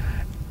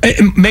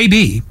 It may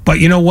be, but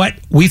you know what?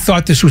 We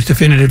thought this was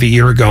definitive a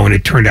year ago, and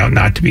it turned out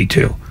not to be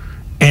too.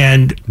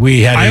 And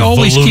we had a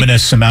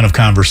voluminous amount of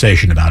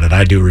conversation about it.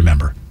 I do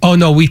remember. Oh,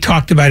 no, we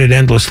talked about it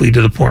endlessly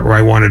to the point where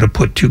I wanted to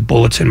put 2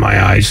 bullets in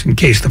my eyes in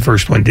case the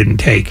first one didn't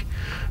take.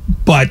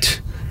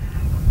 But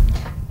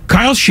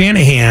Kyle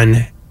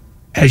Shanahan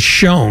has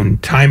shown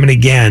time and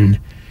again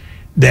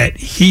that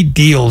he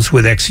deals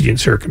with exigent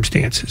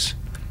circumstances.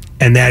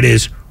 And that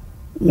is,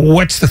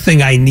 what's the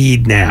thing I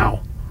need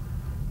now?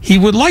 He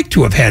would like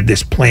to have had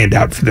this planned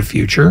out for the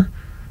future,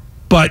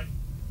 but,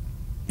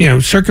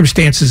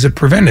 circumstances have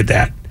prevented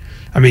that.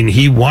 I mean,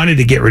 he wanted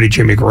to get rid of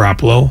Jimmy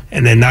Garoppolo,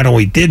 and then not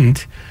only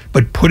didn't,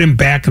 but put him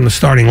back in the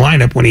starting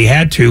lineup when he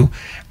had to,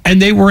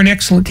 and they were an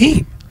excellent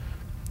team.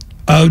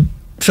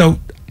 So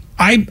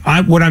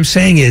what I'm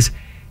saying is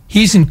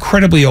he's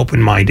incredibly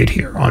open-minded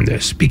here on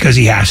this because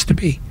he has to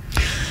be.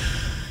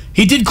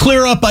 He did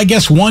clear up, I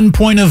guess, one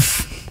point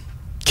of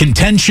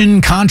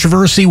contention,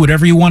 controversy,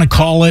 whatever you want to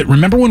call it.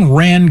 Remember when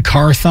Ran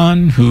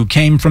Carthon, who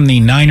came from the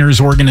Niners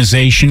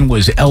organization,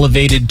 was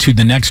elevated to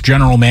the next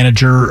general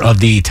manager of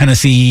the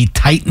Tennessee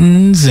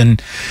Titans?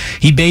 And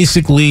he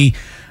basically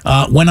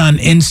went on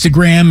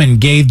Instagram and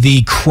gave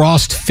the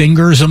crossed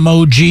fingers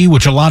emoji,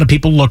 which a lot of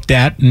people looked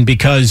at. And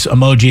because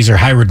emojis are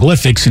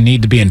hieroglyphics and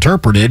need to be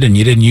interpreted, and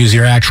you didn't use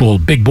your actual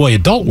big boy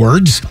adult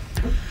words,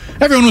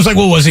 everyone was like,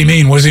 well, what does he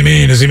mean? What does he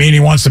mean? Does he mean he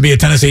wants to be a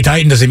Tennessee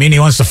Titan? Does he mean he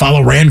wants to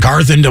follow Rand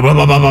Carthen? Blah, blah,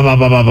 blah, blah, blah,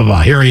 blah, blah, blah,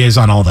 blah. Here he is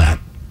on all that.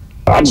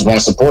 I just want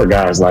to support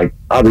guys. Like,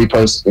 I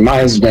repost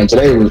my Instagram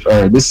today.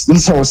 Was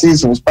this whole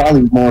season was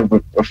probably more of a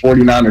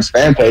 49ers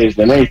fan page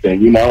than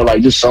anything, you know,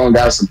 like just showing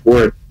guys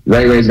support.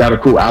 Ray's got a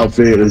cool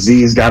outfit.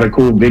 Aziz got a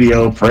cool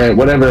video, Fred,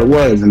 whatever it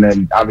was. And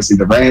then obviously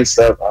the Rand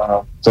stuff.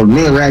 So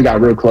me and Rand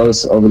got real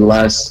close over the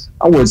last,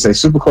 I wouldn't say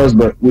super close,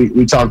 but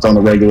we talked on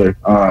the regular.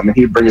 And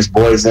he'd bring his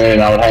boys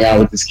in. I would hang out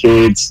with his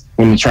kids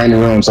in the training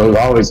room. So it was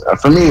always,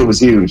 for me, it was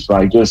huge.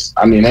 Like they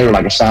were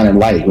like a shining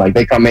light. Like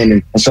they come in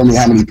and show me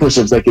how many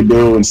push-ups they could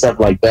do and stuff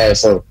like that.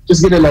 So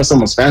just getting to know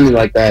someone's family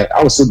like that,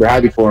 I was super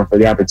happy for him for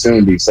the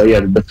opportunity. So yeah,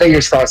 the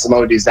fingers crossed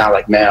emojis now.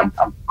 Like, man,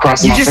 I'm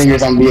crossing my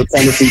fingers. I'm going to be a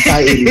Tennessee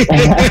Titan.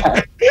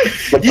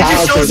 You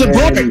just show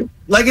support.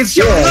 Like it's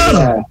your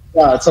love.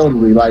 Yeah,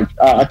 totally. Like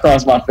I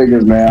cross my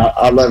fingers, man.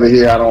 I love it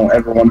here. I don't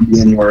ever want to be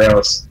anywhere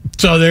else.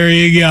 So there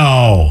you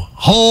go.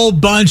 Whole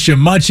bunch of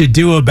much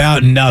ado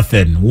about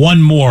nothing.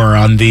 One more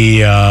on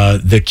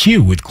the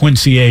Q with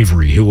Quincy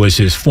Avery, who was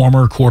his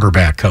former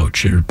quarterback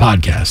coach or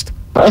podcast.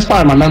 That's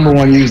probably my number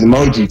one used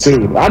emoji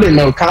too. I didn't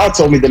know. Kyle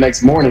told me the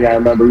next morning. I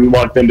remember we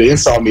walked into the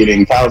install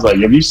meeting. Kyle's like,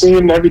 "Have you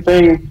seen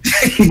everything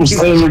people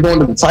saying we're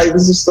going to the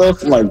Titans and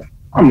stuff?"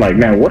 I'm like,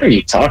 man, what are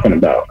you talking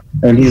about?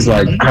 And he's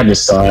like, I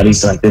just saw it.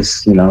 He's like,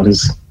 this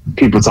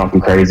people talking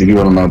crazy. You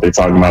don't know what they're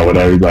talking about,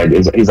 whatever.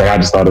 He's like, I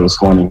just thought it was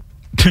funny.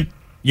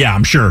 Yeah,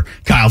 I'm sure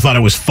Kyle thought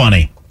it was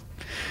funny.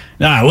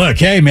 Nah, look,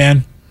 hey,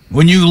 man,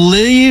 when you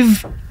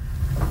leave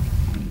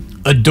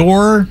a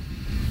door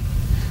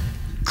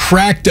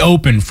cracked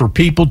open for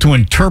people to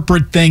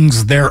interpret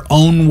things their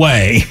own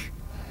way,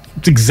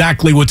 it's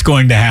exactly what's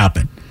going to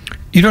happen.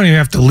 You don't even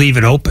have to leave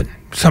it open.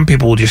 Some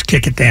people will just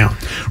kick it down.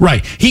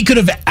 Right. He could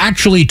have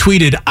actually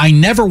tweeted, I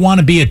never want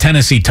to be a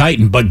Tennessee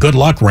Titan, but good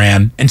luck,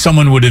 Rand. And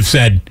someone would have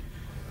said,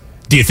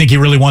 do you think he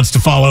really wants to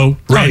follow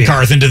Rand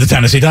Carthen to the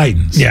Tennessee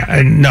Titans? Yeah.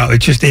 And no,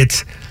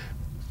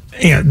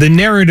 the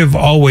narrative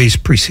always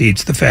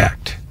precedes the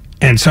fact.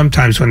 And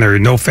sometimes when there are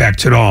no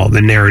facts at all,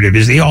 the narrative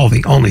is the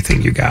only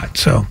thing you got.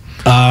 So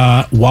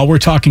while we're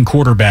talking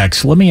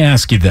quarterbacks, let me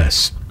ask you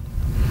this.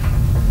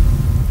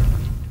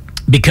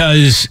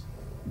 Because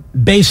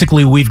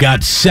basically, we've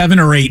got 7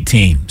 or 8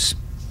 teams.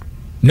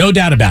 No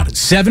doubt about it.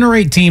 7 or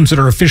 8 teams that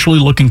are officially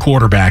looking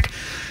quarterback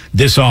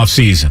this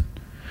offseason.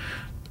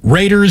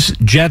 Raiders,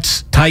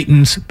 Jets,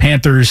 Titans,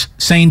 Panthers,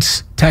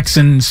 Saints,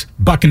 Texans,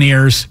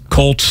 Buccaneers,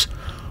 Colts,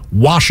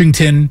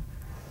 Washington,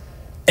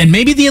 and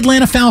maybe the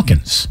Atlanta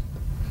Falcons.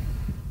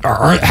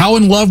 How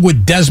in love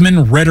with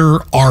Desmond Ridder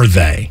are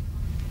they?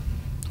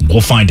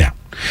 We'll find out.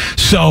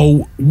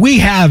 So we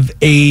have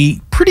a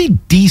pretty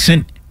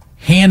decent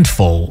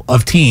handful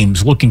of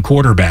teams looking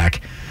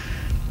quarterback.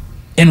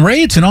 And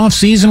Ray, it's an off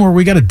season where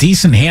we got a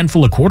decent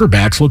handful of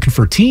quarterbacks looking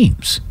for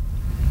teams.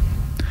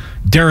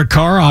 Derek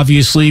Carr,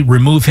 obviously,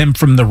 remove him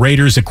from the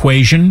Raiders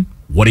equation.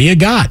 What do you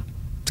got?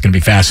 It's going to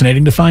be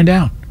fascinating to find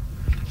out.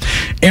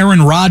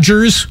 Aaron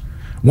Rodgers,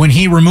 when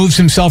he removes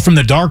himself from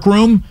the dark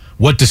room,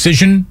 what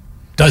decision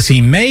does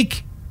he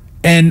make?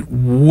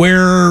 And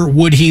where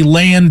would he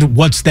land?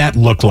 What's that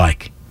look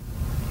like?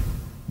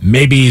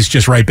 Maybe he's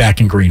just right back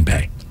in Green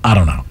Bay. I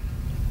don't know.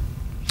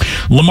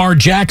 Lamar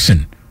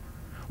Jackson,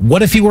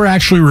 what if he were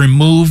actually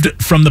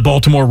removed from the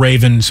Baltimore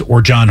Ravens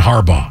or John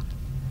Harbaugh?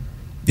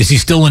 Is he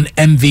still an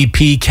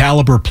MVP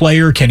caliber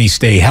player? Can he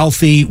stay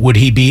healthy? Would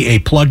he be a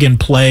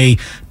plug-and-play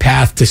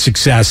path to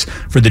success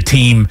for the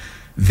team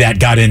that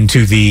got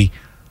into the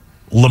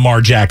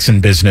Lamar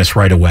Jackson business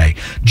right away?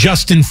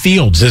 Justin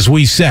Fields, as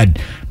we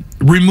said,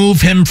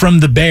 remove him from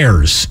the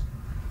Bears.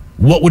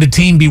 What would a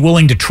team be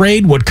willing to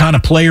trade? What kind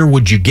of player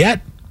would you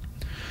get?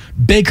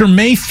 Baker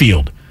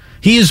Mayfield,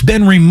 he has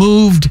been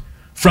removed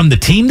from the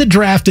team that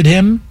drafted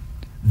him,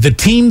 the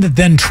team that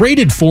then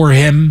traded for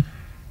him,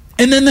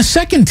 and then the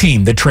second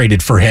team that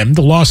traded for him,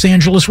 the Los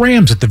Angeles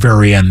Rams at the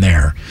very end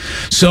there.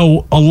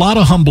 So a lot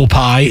of humble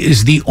pie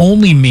is the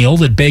only meal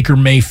that Baker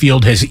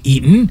Mayfield has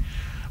eaten.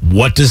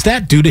 What does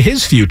that do to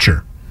his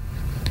future?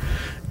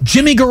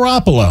 Jimmy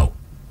Garoppolo.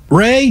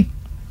 Ray,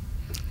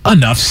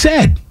 enough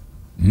said.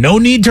 No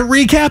need to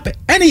recap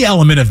any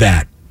element of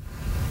that.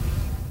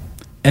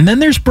 And then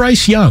there's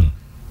Bryce Young.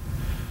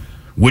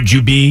 Would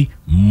you be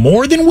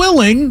more than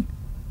willing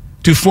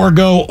to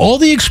forego all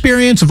the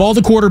experience of all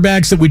the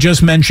quarterbacks that we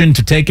just mentioned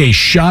to take a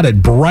shot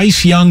at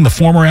Bryce Young, the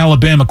former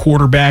Alabama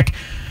quarterback?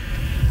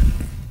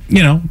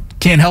 You know,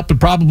 can't help but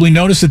probably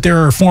notice that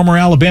there are former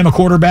Alabama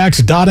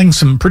quarterbacks dotting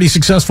some pretty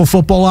successful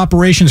football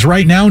operations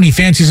right now, and he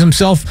fancies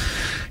himself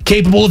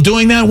capable of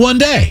doing that one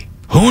day.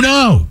 Who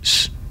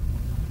knows?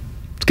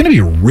 It's going to be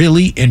a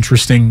really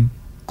interesting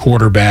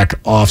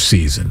quarterback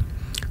offseason.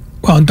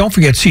 Well, and don't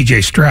forget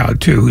C.J.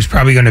 Stroud, too, who's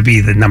probably going to be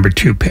the number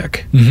 2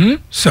 pick.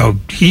 Mm-hmm. So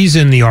he's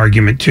in the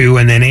argument, too.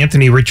 And then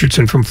Anthony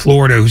Richardson from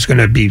Florida, who's going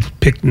to be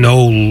picked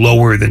no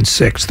lower than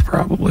 6th,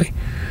 probably.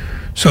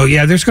 So,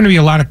 yeah, there's going to be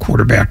a lot of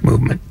quarterback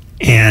movement.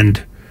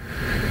 And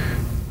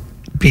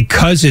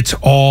because it's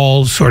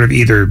all sort of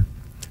either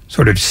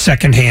sort of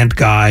secondhand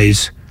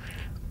guys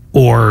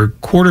or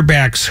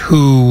quarterbacks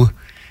who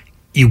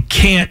you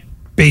can't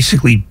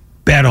basically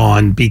bet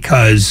on,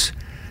 because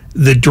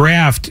the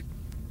draft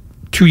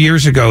 2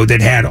 years ago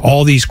that had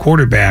all these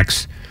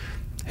quarterbacks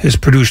has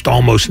produced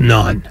almost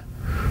none.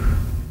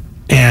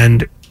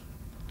 And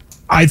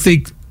I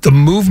think the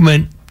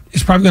movement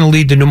is probably going to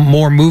lead to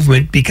more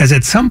movement, because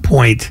at some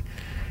point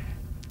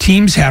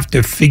teams have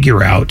to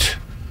figure out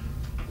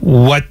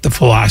what the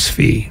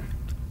philosophy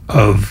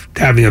of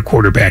having a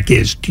quarterback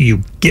is. Do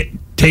you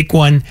take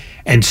one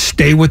and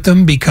stay with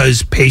them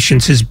because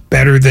patience is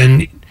better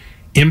than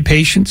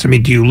impatience? I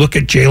mean, do you look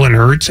at Jalen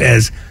Hurts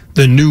as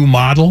the new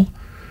model?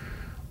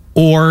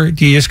 Or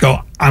do you just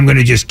go, I'm going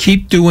to just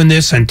keep doing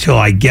this until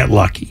I get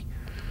lucky?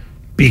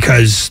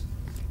 Because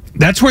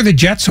that's where the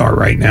Jets are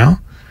right now.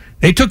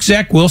 They took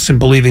Zach Wilson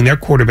believing their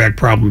quarterback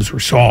problems were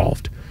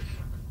solved.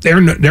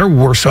 They're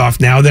worse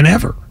off now than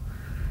ever.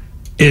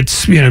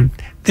 It's,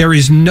 there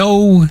is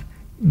no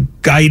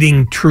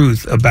guiding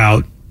truth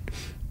about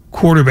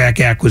quarterback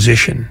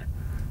acquisition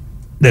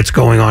that's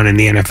going on in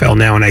the NFL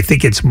now, and I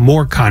think it's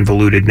more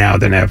convoluted now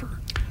than ever.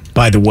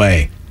 By the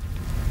way,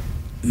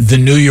 the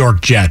New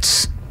York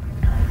Jets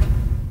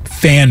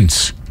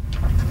fans,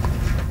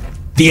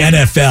 the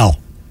NFL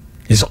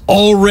is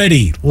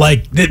already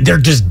they're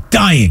just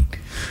dying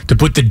to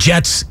put the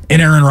Jets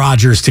and Aaron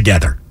Rodgers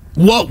together.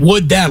 What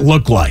would that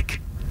look like?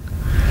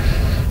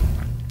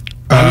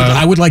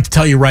 I would like to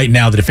tell you right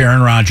now that if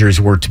Aaron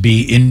Rodgers were to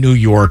be in New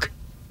York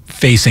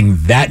facing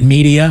that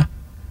media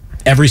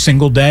every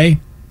single day,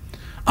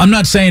 I'm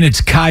not saying it's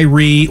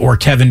Kyrie or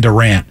Kevin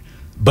Durant,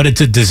 but it's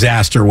a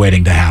disaster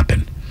waiting to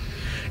happen.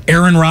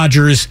 Aaron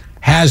Rodgers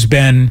has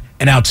been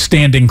an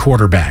outstanding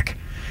quarterback.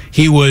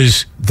 He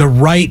was the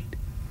right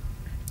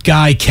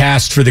guy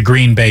cast for the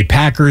Green Bay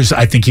Packers.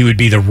 I think he would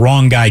be the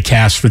wrong guy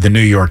cast for the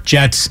New York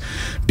Jets,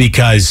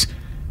 because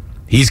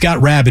he's got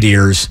rabbit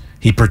ears.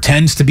 He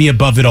pretends to be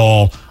above it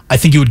all. I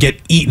think he would get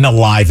eaten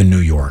alive in New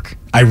York.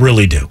 I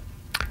really do.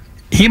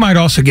 He might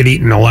also get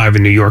eaten alive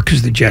in New York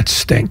because the Jets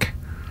stink.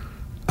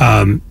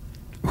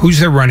 Who's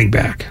their running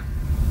back?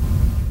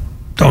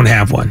 Don't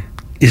have one.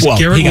 He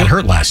got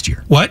hurt last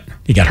year. What?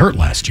 He got hurt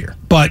last year.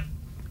 But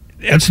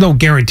that's no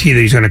guarantee that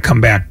he's going to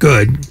come back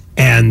good.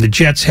 And the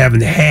Jets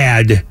haven't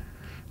had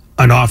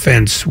an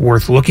offense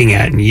worth looking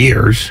at in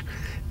years.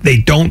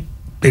 They don't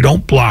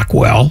block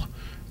well.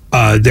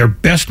 Their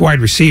best wide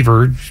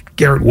receiver,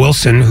 Garrett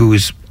Wilson, who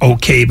is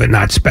okay but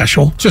not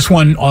special. Just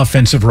won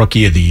Offensive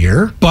Rookie of the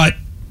Year. But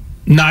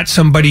not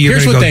somebody you're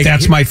going to go,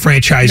 that's my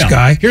franchise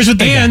guy. Here's what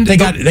they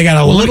got. They got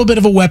a little bit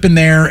of a weapon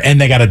there, and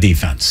they got a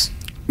defense.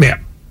 Yeah.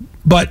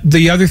 But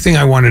the other thing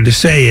I wanted to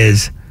say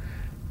is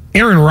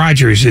Aaron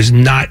Rodgers is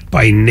not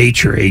by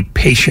nature a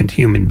patient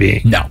human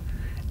being. No.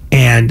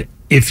 And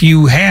if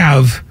you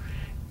have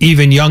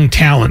even young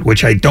talent,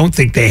 which I don't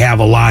think they have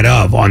a lot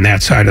of on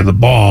that side of the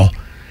ball,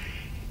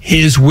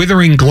 his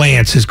withering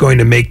glance is going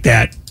to make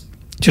that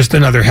just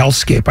another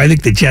hellscape. I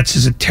think the Jets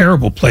is a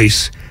terrible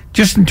place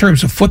just in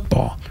terms of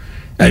football.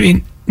 I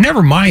mean,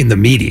 never mind the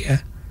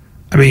media.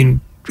 I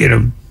mean,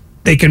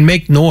 they can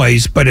make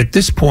noise, but at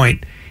this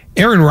point,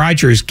 Aaron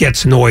Rodgers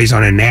gets noise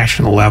on a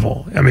national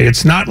level. I mean,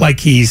 it's not like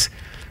he's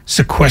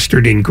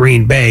sequestered in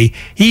Green Bay.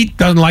 He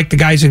doesn't like the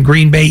guys in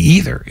Green Bay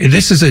either.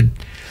 This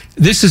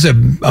is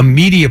a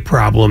media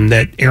problem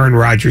that Aaron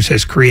Rodgers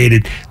has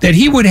created that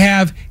he would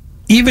have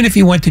even if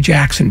he went to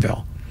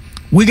Jacksonville.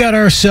 We got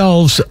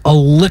ourselves a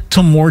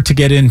little more to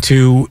get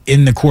into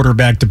in the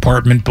quarterback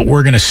department, but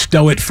we're going to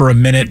stow it for a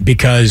minute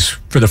because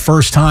for the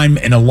first time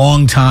in a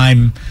long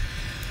time,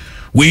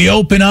 we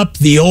open up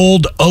the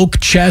old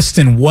oak chest,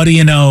 and what do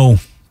you know?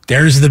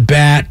 There's the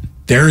bat,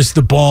 there's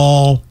the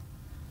ball,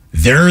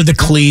 there are the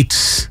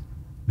cleats.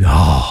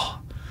 Oh,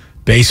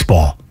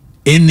 baseball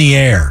in the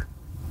air.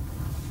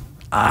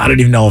 I don't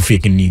even know if you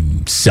can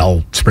even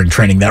sell spring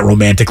training that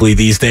romantically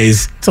these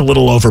days. It's a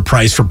little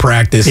overpriced for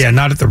practice. Yeah,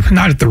 not at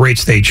the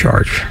rates they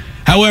charge.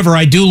 However,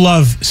 I do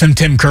love some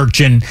Tim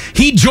Kirkjian.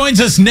 He joins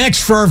us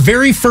next for our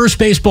very first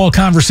baseball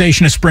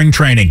conversation of spring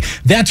training.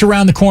 That's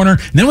around the corner.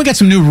 And then we got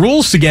some new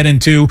rules to get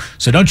into,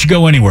 so don't you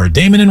go anywhere.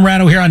 Damon and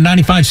Ratto here on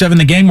 95.7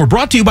 The Game. We're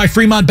brought to you by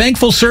Fremont Bank.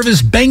 Full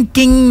service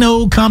banking,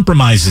 no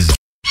compromises.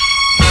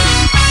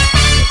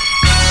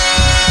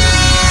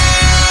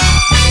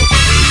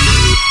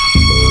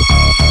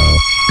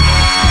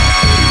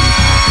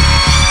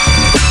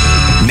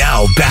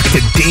 Back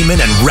to Damon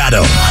and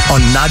Ratto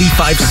on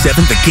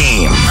 95.7 The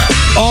Game.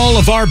 All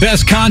of our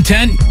best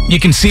content, you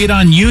can see it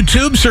on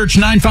YouTube. Search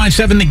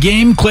 957 The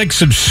Game, click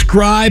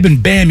subscribe,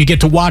 and bam, you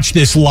get to watch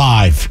this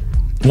live.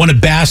 Want to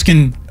bask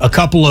in a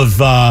couple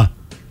of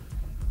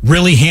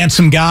really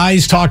handsome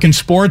guys talking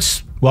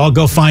sports? Well,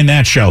 go find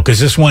that show because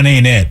this one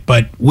ain't it.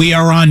 But we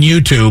are on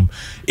YouTube.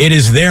 It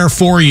is there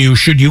for you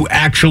should you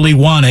actually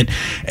want it.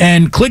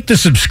 And click the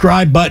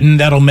subscribe button.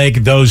 That'll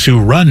make those who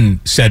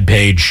run said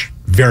page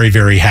very,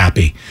 very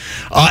happy.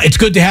 It's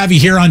good to have you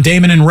here on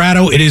Damon and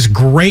Ratto. It is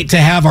great to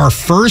have our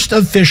first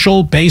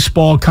official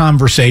baseball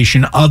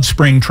conversation of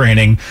spring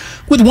training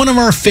with one of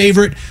our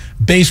favorite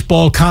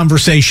baseball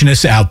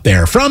conversationists out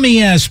there. From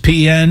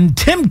ESPN,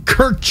 Tim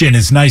Kurkjian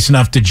is nice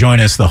enough to join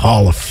us, the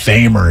Hall of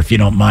Famer, if you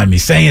don't mind me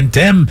saying.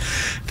 Tim,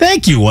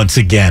 thank you once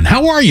again.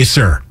 How are you,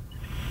 sir?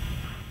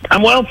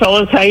 I'm well,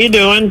 fellas. How you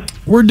doing?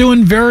 We're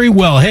doing very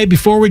well. Hey,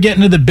 before we get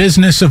into the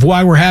business of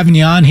why we're having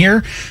you on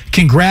here,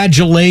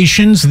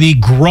 congratulations, the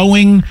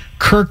growing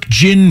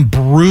Kurkjian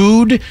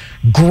brood,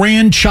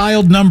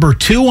 grandchild number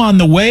 2 on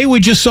the way.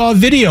 We just saw a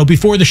video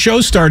before the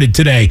show started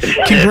today.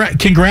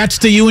 Congrats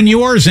to you and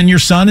yours and your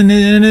son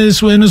and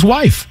his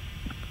wife.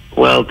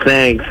 Well,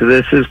 thanks.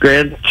 This is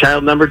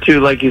grandchild number 2.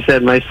 Like you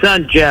said, my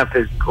son Jeff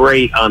is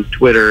great on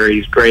Twitter.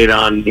 He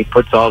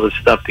puts all this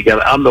stuff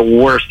together. I'm the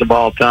worst of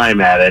all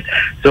time at it.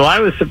 So I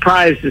was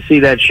surprised to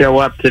see that show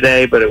up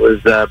today, but it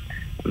was a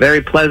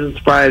very pleasant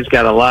surprise.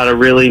 Got a lot of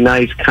really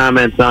nice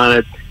comments on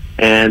it.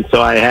 And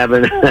so I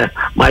haven't.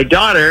 My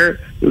daughter,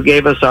 who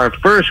gave us our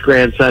first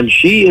grandson,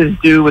 she is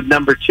due with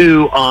number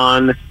 2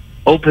 on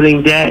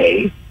opening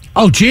day.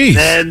 Oh, geez.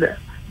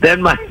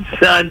 Then my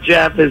son,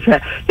 Jeff,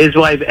 his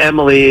wife,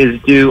 Emily,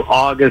 is due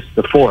August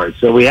the 4th.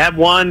 So we have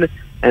 1,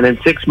 and in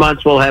 6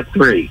 months we'll have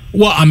 3.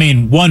 Well, I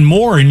mean, 1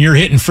 more, and you're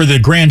hitting for the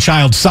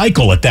grandchild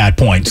cycle at that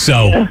point.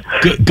 So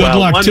good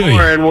luck to you.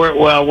 1 more, and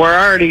we're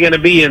already going to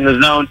be in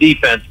the zone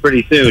defense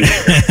pretty soon.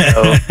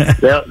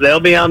 So they'll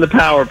be on the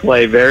power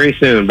play very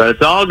soon, but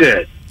it's all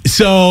good.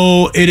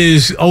 So it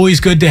is always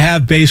good to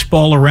have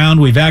baseball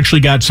around. We've actually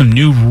got some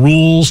new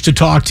rules to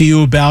talk to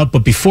you about.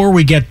 But before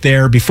we get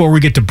there, before we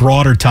get to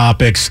broader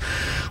topics,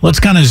 let's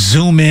kind of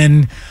zoom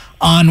in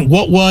on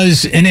what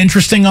was an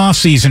interesting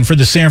offseason for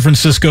the San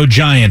Francisco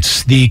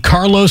Giants. The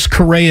Carlos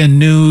Correa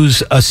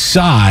news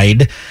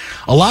aside,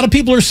 a lot of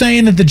people are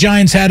saying that the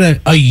Giants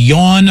had a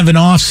yawn of an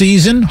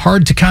offseason.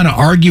 Hard to kind of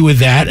argue with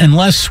that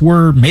unless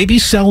we're maybe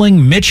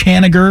selling Mitch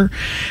Haniger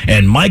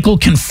and Michael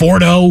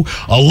Conforto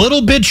a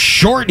little bit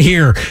short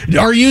here.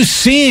 Are you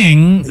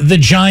seeing the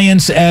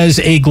Giants as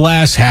a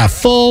glass half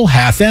full,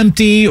 half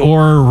empty,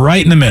 or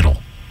right in the middle?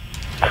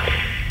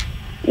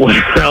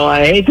 Well,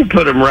 I hate to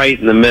put them right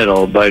in the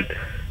middle, but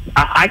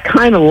I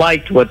kind of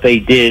liked what they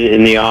did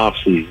in the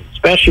offseason,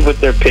 especially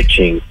with their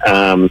pitching.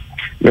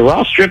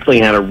 Ross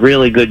Stripling had a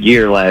really good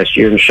year last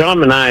year, and Sean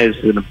Manaea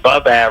is an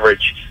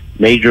above-average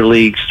Major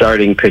League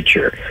starting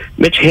pitcher.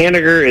 Mitch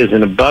Haniger is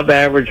an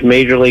above-average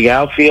Major League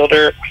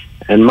outfielder,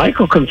 and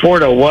Michael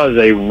Conforto was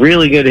a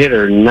really good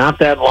hitter not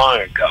that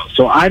long ago.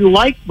 So I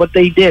liked what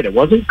they did. It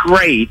wasn't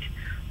great,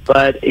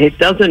 but it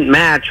doesn't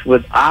match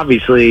with,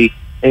 obviously,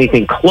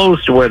 anything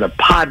close to where the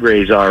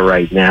Padres are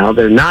right now.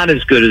 They're not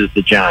as good as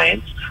the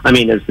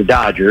as the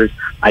Dodgers.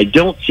 I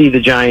don't see the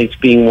Giants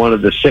being one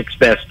of the 6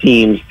 best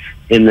teams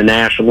in the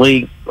National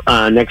League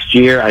next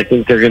year. I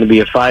think they're going to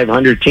be a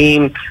 500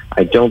 team.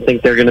 I don't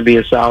think they're going to be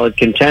a solid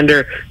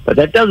contender, but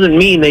that doesn't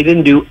mean they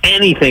didn't do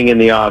anything in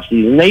the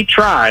offseason. They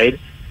tried.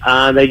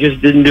 They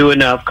just didn't do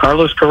enough.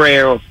 Carlos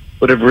Correa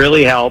would have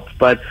really helped,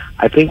 but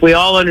I think we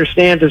all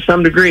understand to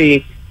some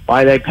degree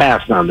why they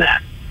passed on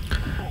that.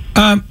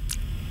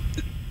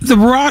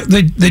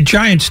 The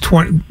Giants'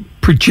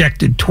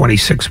 projected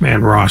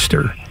 26-man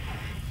roster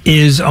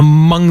is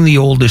among the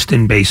oldest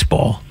in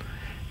baseball.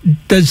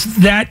 Does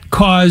that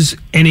cause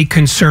any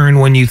concern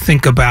when you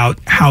think about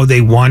how they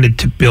wanted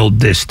to build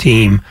this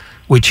team,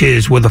 which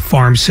is with a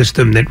farm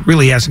system that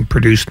really hasn't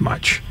produced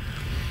much?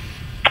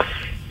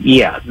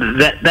 Yeah,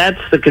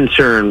 that's the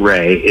concern,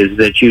 Ray, is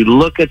that you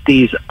look at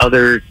these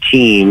other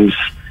teams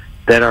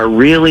that are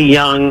really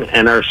young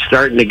and are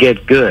starting to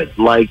get good,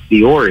 like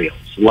the Orioles,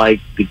 like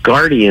the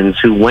Guardians,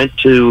 who went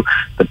to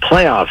the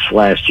playoffs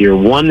last year,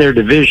 won their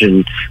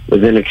division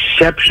with an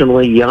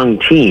exceptionally young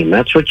team.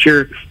 That's what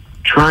you're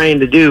trying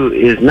to do,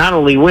 is not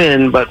only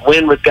win, but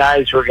win with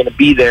guys who are going to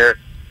be there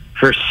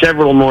for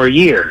several more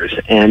years.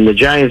 And the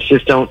Giants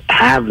just don't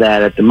have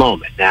that at the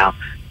moment now.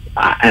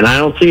 And I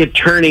don't see it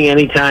turning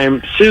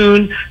anytime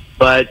soon,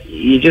 but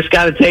you just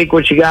got to take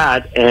what you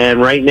got. And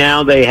right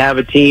now they have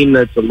a team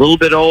that's a little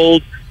bit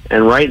old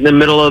and right in the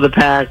middle of the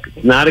pack.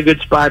 It's not a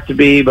good spot to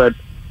be, but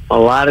a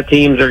lot of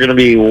teams are going to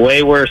be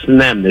way worse than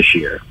them this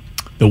year.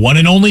 The one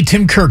and only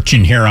Tim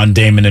Kurkjian here on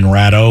Damon and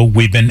Ratto.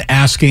 We've been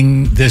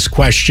asking this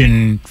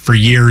question for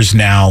years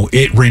now.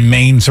 It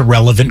remains a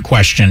relevant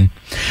question.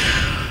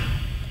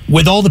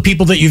 With all the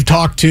people that you've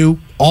talked to,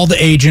 all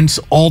the agents,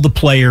 all the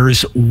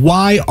players,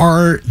 why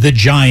are the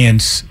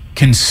Giants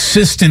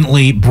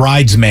consistently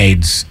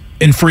bridesmaids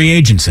in free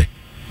agency?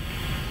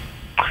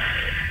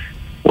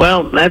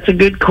 Well, that's a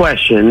good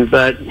question,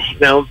 but,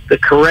 the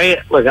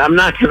Correa... Look, I'm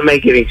not going to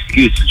make any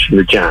excuses for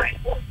the Giants,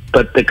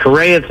 but the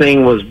Correa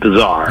thing was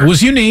bizarre. It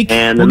was unique.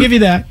 And we'll give you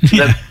that.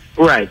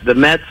 Right. The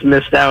Mets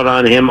missed out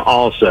on him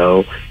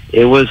also.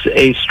 It was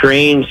a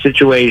strange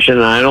situation,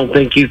 and I don't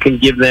think you can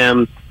give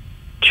them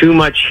too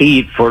much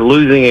heat for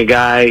losing a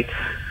guy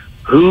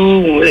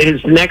who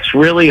his next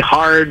really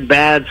hard,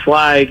 bad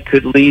slide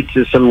could lead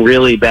to some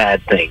really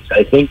bad things.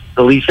 I think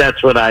at least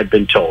that's what I've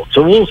been told.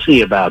 So we'll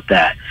see about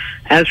that.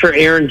 As for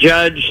Aaron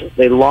Judge,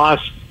 they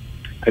lost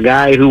a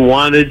guy who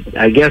wanted,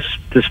 I guess,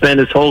 to spend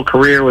his whole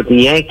career with the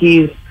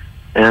Yankees.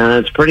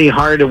 It's pretty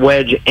hard to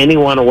wedge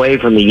anyone away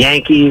from the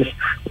Yankees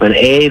when,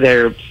 A,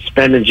 they're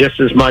spending just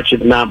as much,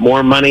 if not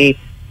more money,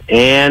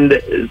 and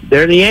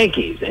they're the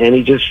Yankees. And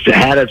he just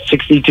had a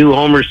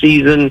 62-homer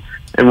season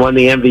and won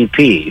the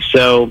MVP.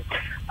 So,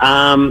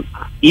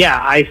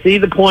 I see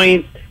the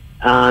point.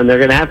 They're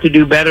going to have to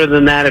do better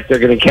than that if they're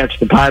going to catch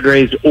the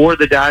Padres or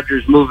the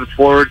Dodgers moving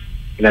forward.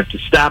 You're going to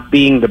have to stop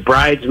being the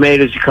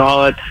bridesmaid, as you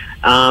call it.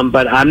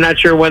 But I'm not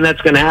sure when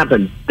that's going to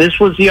happen. This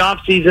was the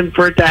offseason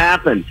for it to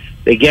happen.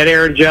 They get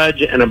Aaron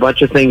Judge, and a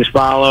bunch of things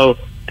follow,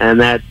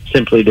 and that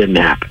simply didn't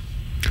happen.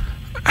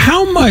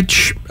 How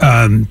much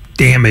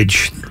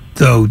damage,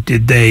 though,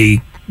 did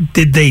they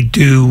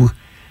do,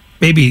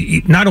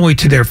 maybe not only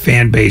to their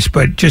fan base,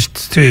 but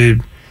just to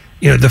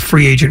the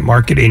free agent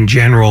market in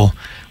general,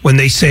 when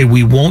they say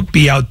we won't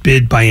be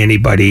outbid by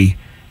anybody,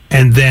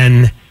 and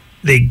then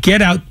they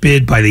get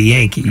outbid by the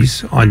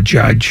Yankees on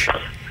Judge,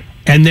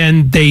 and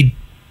then they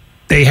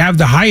have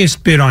the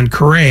highest bid on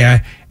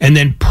Correa and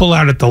then pull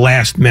out at the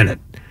last minute.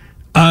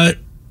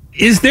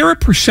 Is there a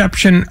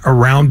perception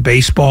around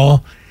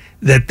baseball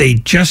that they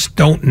just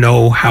don't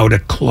know how to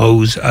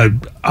close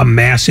a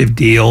massive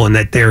deal, and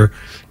that they're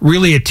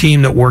really a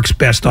team that works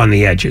best on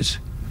the edges?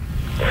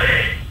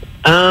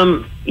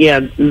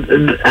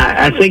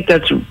 I think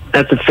that's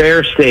a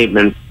fair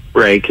statement,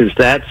 Ray, because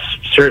that's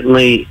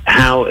certainly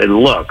how it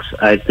looks.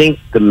 I think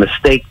the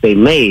mistake they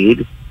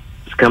made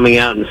is coming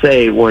out and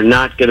say we're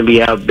not going to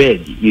be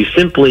outbid. You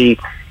simply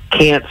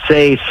can't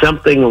say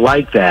something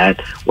like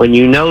that when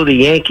you know the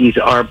Yankees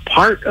are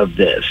part of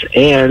this,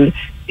 and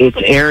it's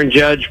Aaron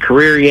Judge,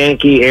 career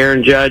Yankee,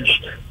 Aaron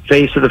Judge,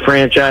 face of the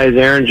franchise,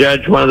 Aaron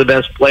Judge, one of the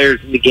best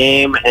players in the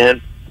game,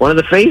 and one of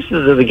the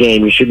faces of the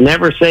game. You should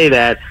never say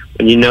that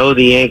when you know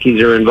the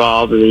Yankees are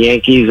involved, and the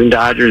Yankees and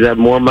Dodgers have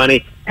more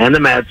money, and the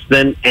Mets,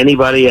 than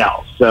anybody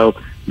else. So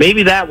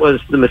maybe that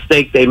was the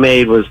mistake they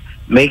made, was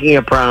making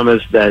a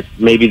promise that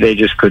maybe they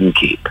just couldn't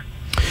keep.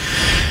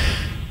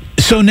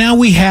 So now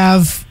we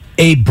have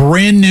a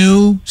brand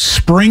new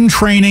spring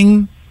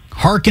training,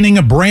 hearkening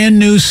a brand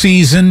new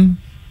season.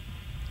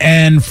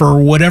 And for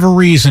whatever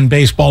reason,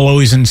 baseball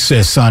always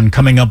insists on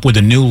coming up with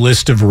a new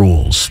list of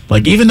rules.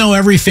 Like, even though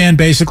every fan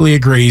basically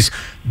agrees,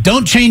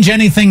 don't change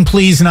anything,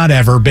 please, not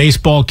ever.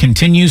 Baseball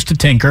continues to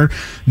tinker.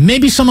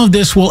 Maybe some of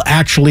this will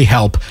actually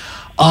help.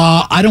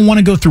 I don't want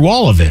to go through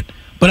all of it,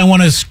 but I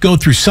want to go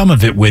through some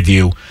of it with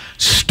you,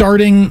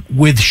 starting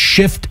with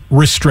shift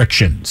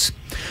restrictions.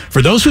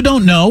 For those who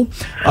don't know,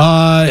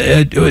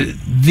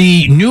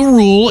 the new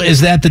rule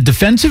is that the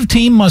defensive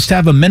team must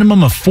have a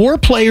minimum of 4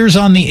 players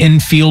on the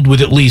infield,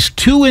 with at least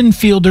 2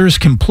 infielders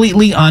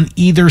completely on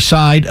either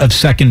side of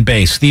second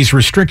base. These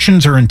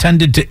restrictions are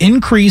intended to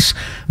increase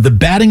the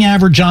batting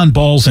average on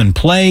balls in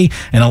play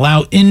and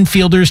allow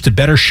infielders to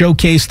better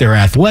showcase their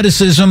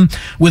athleticism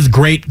with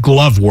great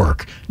glove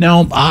work.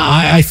 Now,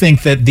 I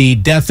think that the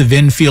death of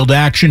infield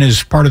action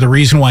is part of the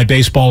reason why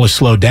baseball is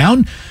slowed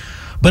down,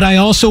 but I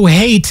also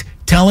hate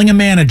telling a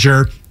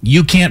manager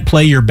you can't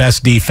play your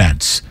best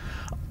defense.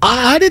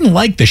 I didn't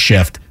like the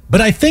shift,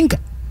 but I think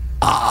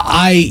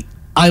I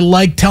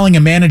like telling a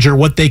manager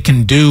what they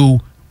can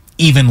do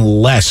even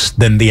less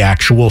than the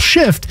actual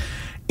shift.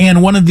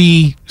 And one of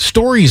the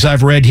stories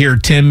I've read here,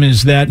 Tim,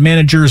 is that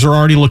managers are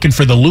already looking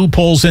for the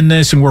loopholes in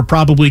this, and we're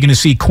probably going to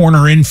see corner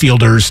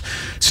infielders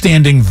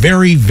standing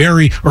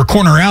or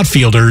corner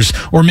outfielders,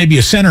 or maybe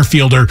a center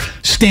fielder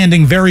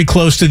standing very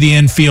close to the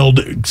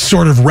infield,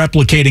 sort of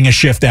replicating a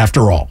shift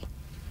after all.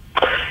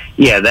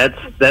 Yeah,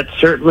 that's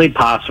certainly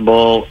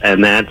possible,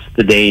 and that's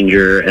the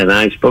danger. And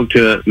I spoke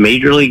to a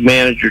major league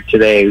manager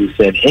today who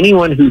said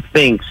anyone who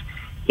thinks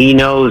he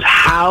knows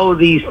how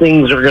these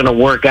things are going to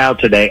work out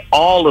today,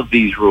 all of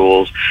these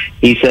rules,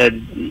 he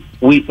said,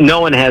 no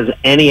one has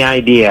any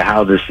idea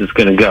how this is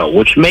going to go,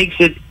 which makes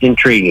it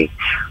intriguing.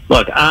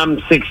 Look,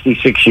 I'm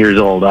 66 years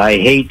old. I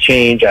hate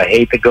change. I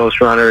hate the ghost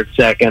runner at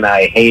second.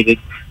 I hated,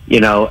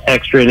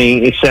 extra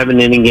inning,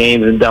 7-inning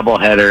games and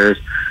doubleheaders.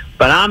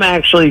 But I'm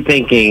actually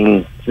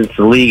thinking, since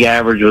the league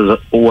average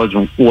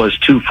was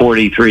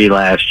 243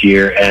 last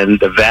year, and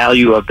the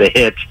value of the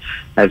hit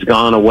has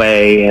gone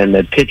away, and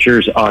the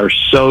pitchers are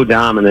so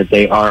dominant,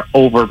 they are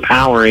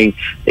overpowering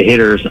the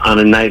hitters on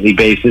a nightly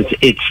basis,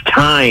 it's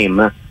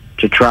time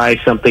to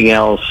try something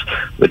else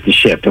with the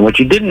shift. And what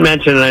you didn't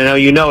mention, and I know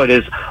you know it,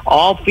 is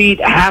all feet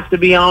have to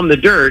be on the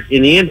dirt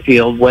in the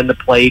infield when the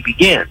play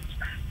begins.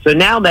 So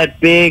now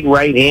that big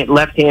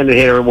left-handed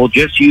hitter will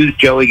just use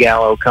Joey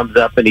Gallo, comes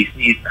up and he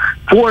sees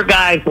 4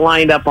 guys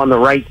lined up on the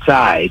right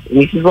side. And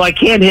he says, well, I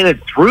can't hit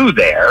it through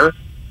there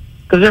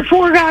because there are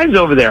 4 guys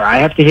over there. I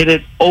have to hit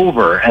it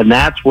over. And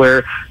that's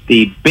where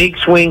the big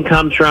swing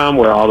comes from,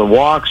 where all the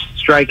walks,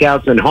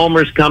 strikeouts, and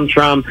homers comes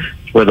from.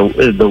 It's where the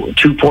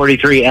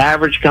 243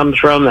 average comes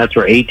from. That's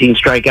where 18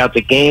 strikeouts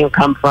a game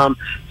come from.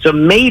 So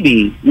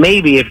maybe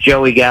if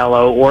Joey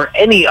Gallo or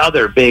any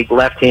other big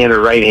left-hander,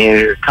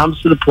 right-hander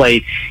comes to the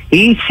plate,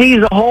 he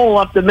sees a hole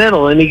up the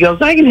middle, and he goes,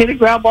 I can hit a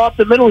ground ball up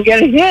the middle and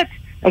get a hit.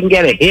 I can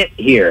get a hit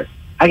here.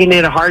 I can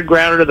hit a hard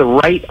grounder to the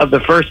right of the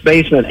first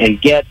baseman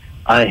and get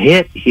a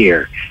hit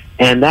here.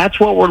 And that's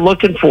what we're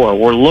looking for.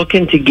 We're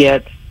looking to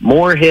get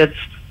more hits,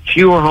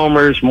 fewer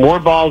homers, more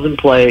balls in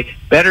play,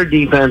 better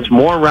defense,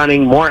 more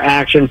running, more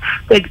action.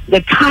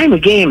 The time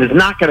of game is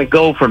not going to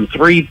go from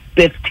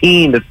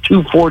 3:15 to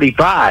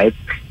 2:45,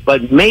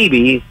 but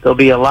maybe there'll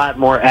be a lot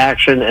more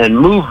action and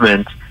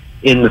movement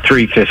in the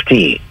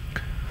 3:15.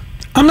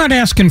 I'm not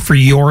asking for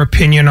your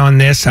opinion on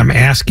this. I'm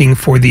asking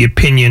for the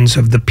opinions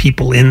of the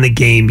people in the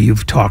game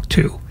you've talked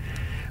to.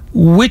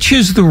 Which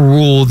is the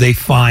rule they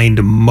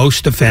find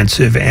most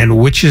offensive, and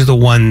which is the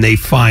one they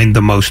find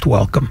the most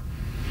welcome?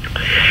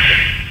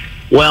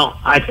 Well,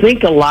 I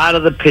think a lot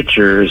of the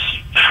pitchers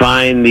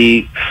find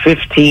the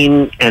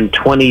 15 and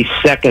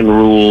 20-second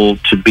rule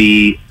to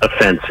be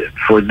offensive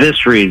for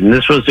this reason.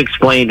 This was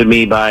explained to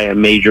me by a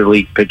major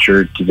league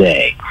pitcher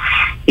today.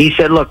 He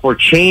said, look, we're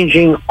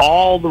changing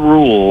all the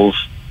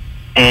rules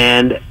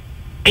and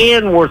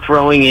we're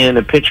throwing in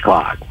a pitch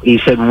clock. He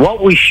said,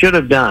 what we should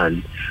have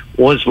done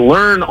was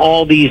learn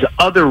all these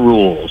other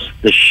rules.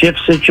 The shift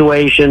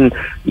situation,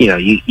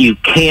 you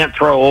can't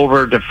throw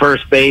over to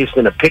first base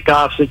in a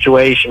pickoff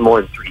situation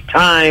more than 3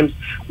 times.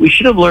 We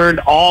should have learned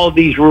all of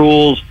these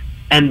rules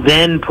and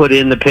then put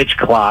in the pitch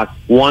clock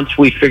once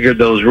we figured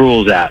those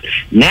rules out.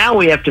 Now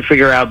we have to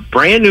figure out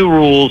brand new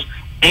rules,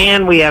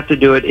 and we have to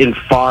do it in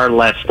far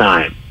less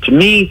time. To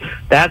me,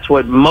 that's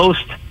what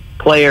most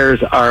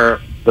players are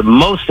the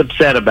most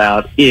upset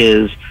about,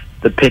 is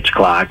the pitch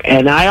clock.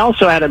 And I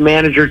also had a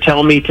manager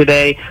tell me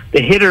today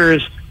the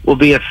hitters will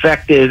be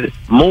affected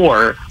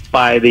more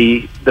by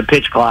the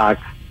pitch clock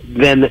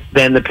than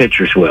the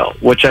pitchers will,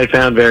 which I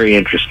found very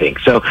interesting.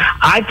 So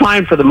I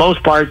find for the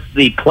most part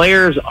the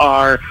players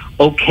are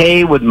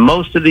okay with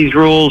most of these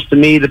rules. To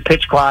me, the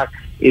pitch clock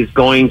is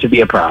going to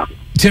be a problem.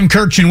 Tim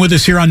Kirchin with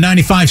us here on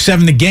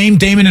 95.7 The Game.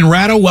 Damon and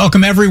Ratto,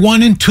 welcome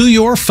everyone into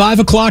your 5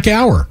 o'clock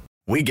hour.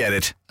 We get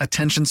it.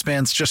 Attention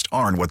spans just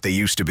aren't what they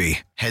used to be.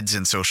 Heads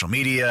in social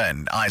media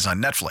and eyes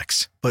on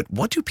Netflix. But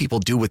what do people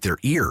do with their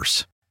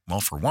ears?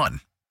 Well, for one,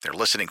 they're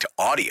listening to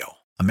audio.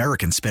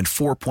 Americans spend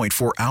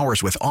 4.4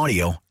 hours with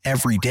audio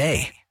every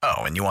day. Oh,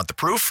 and you want the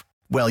proof?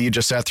 Well, you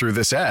just sat through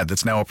this ad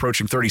that's now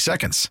approaching 30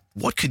 seconds.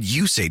 What could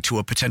you say to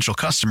a potential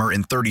customer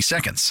in 30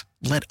 seconds?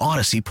 Let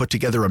Odyssey put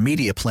together a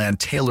media plan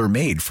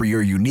tailor-made for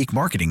your unique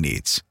marketing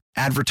needs.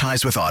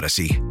 Advertise with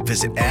Odyssey.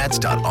 Visit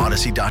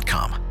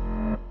ads.odyssey.com.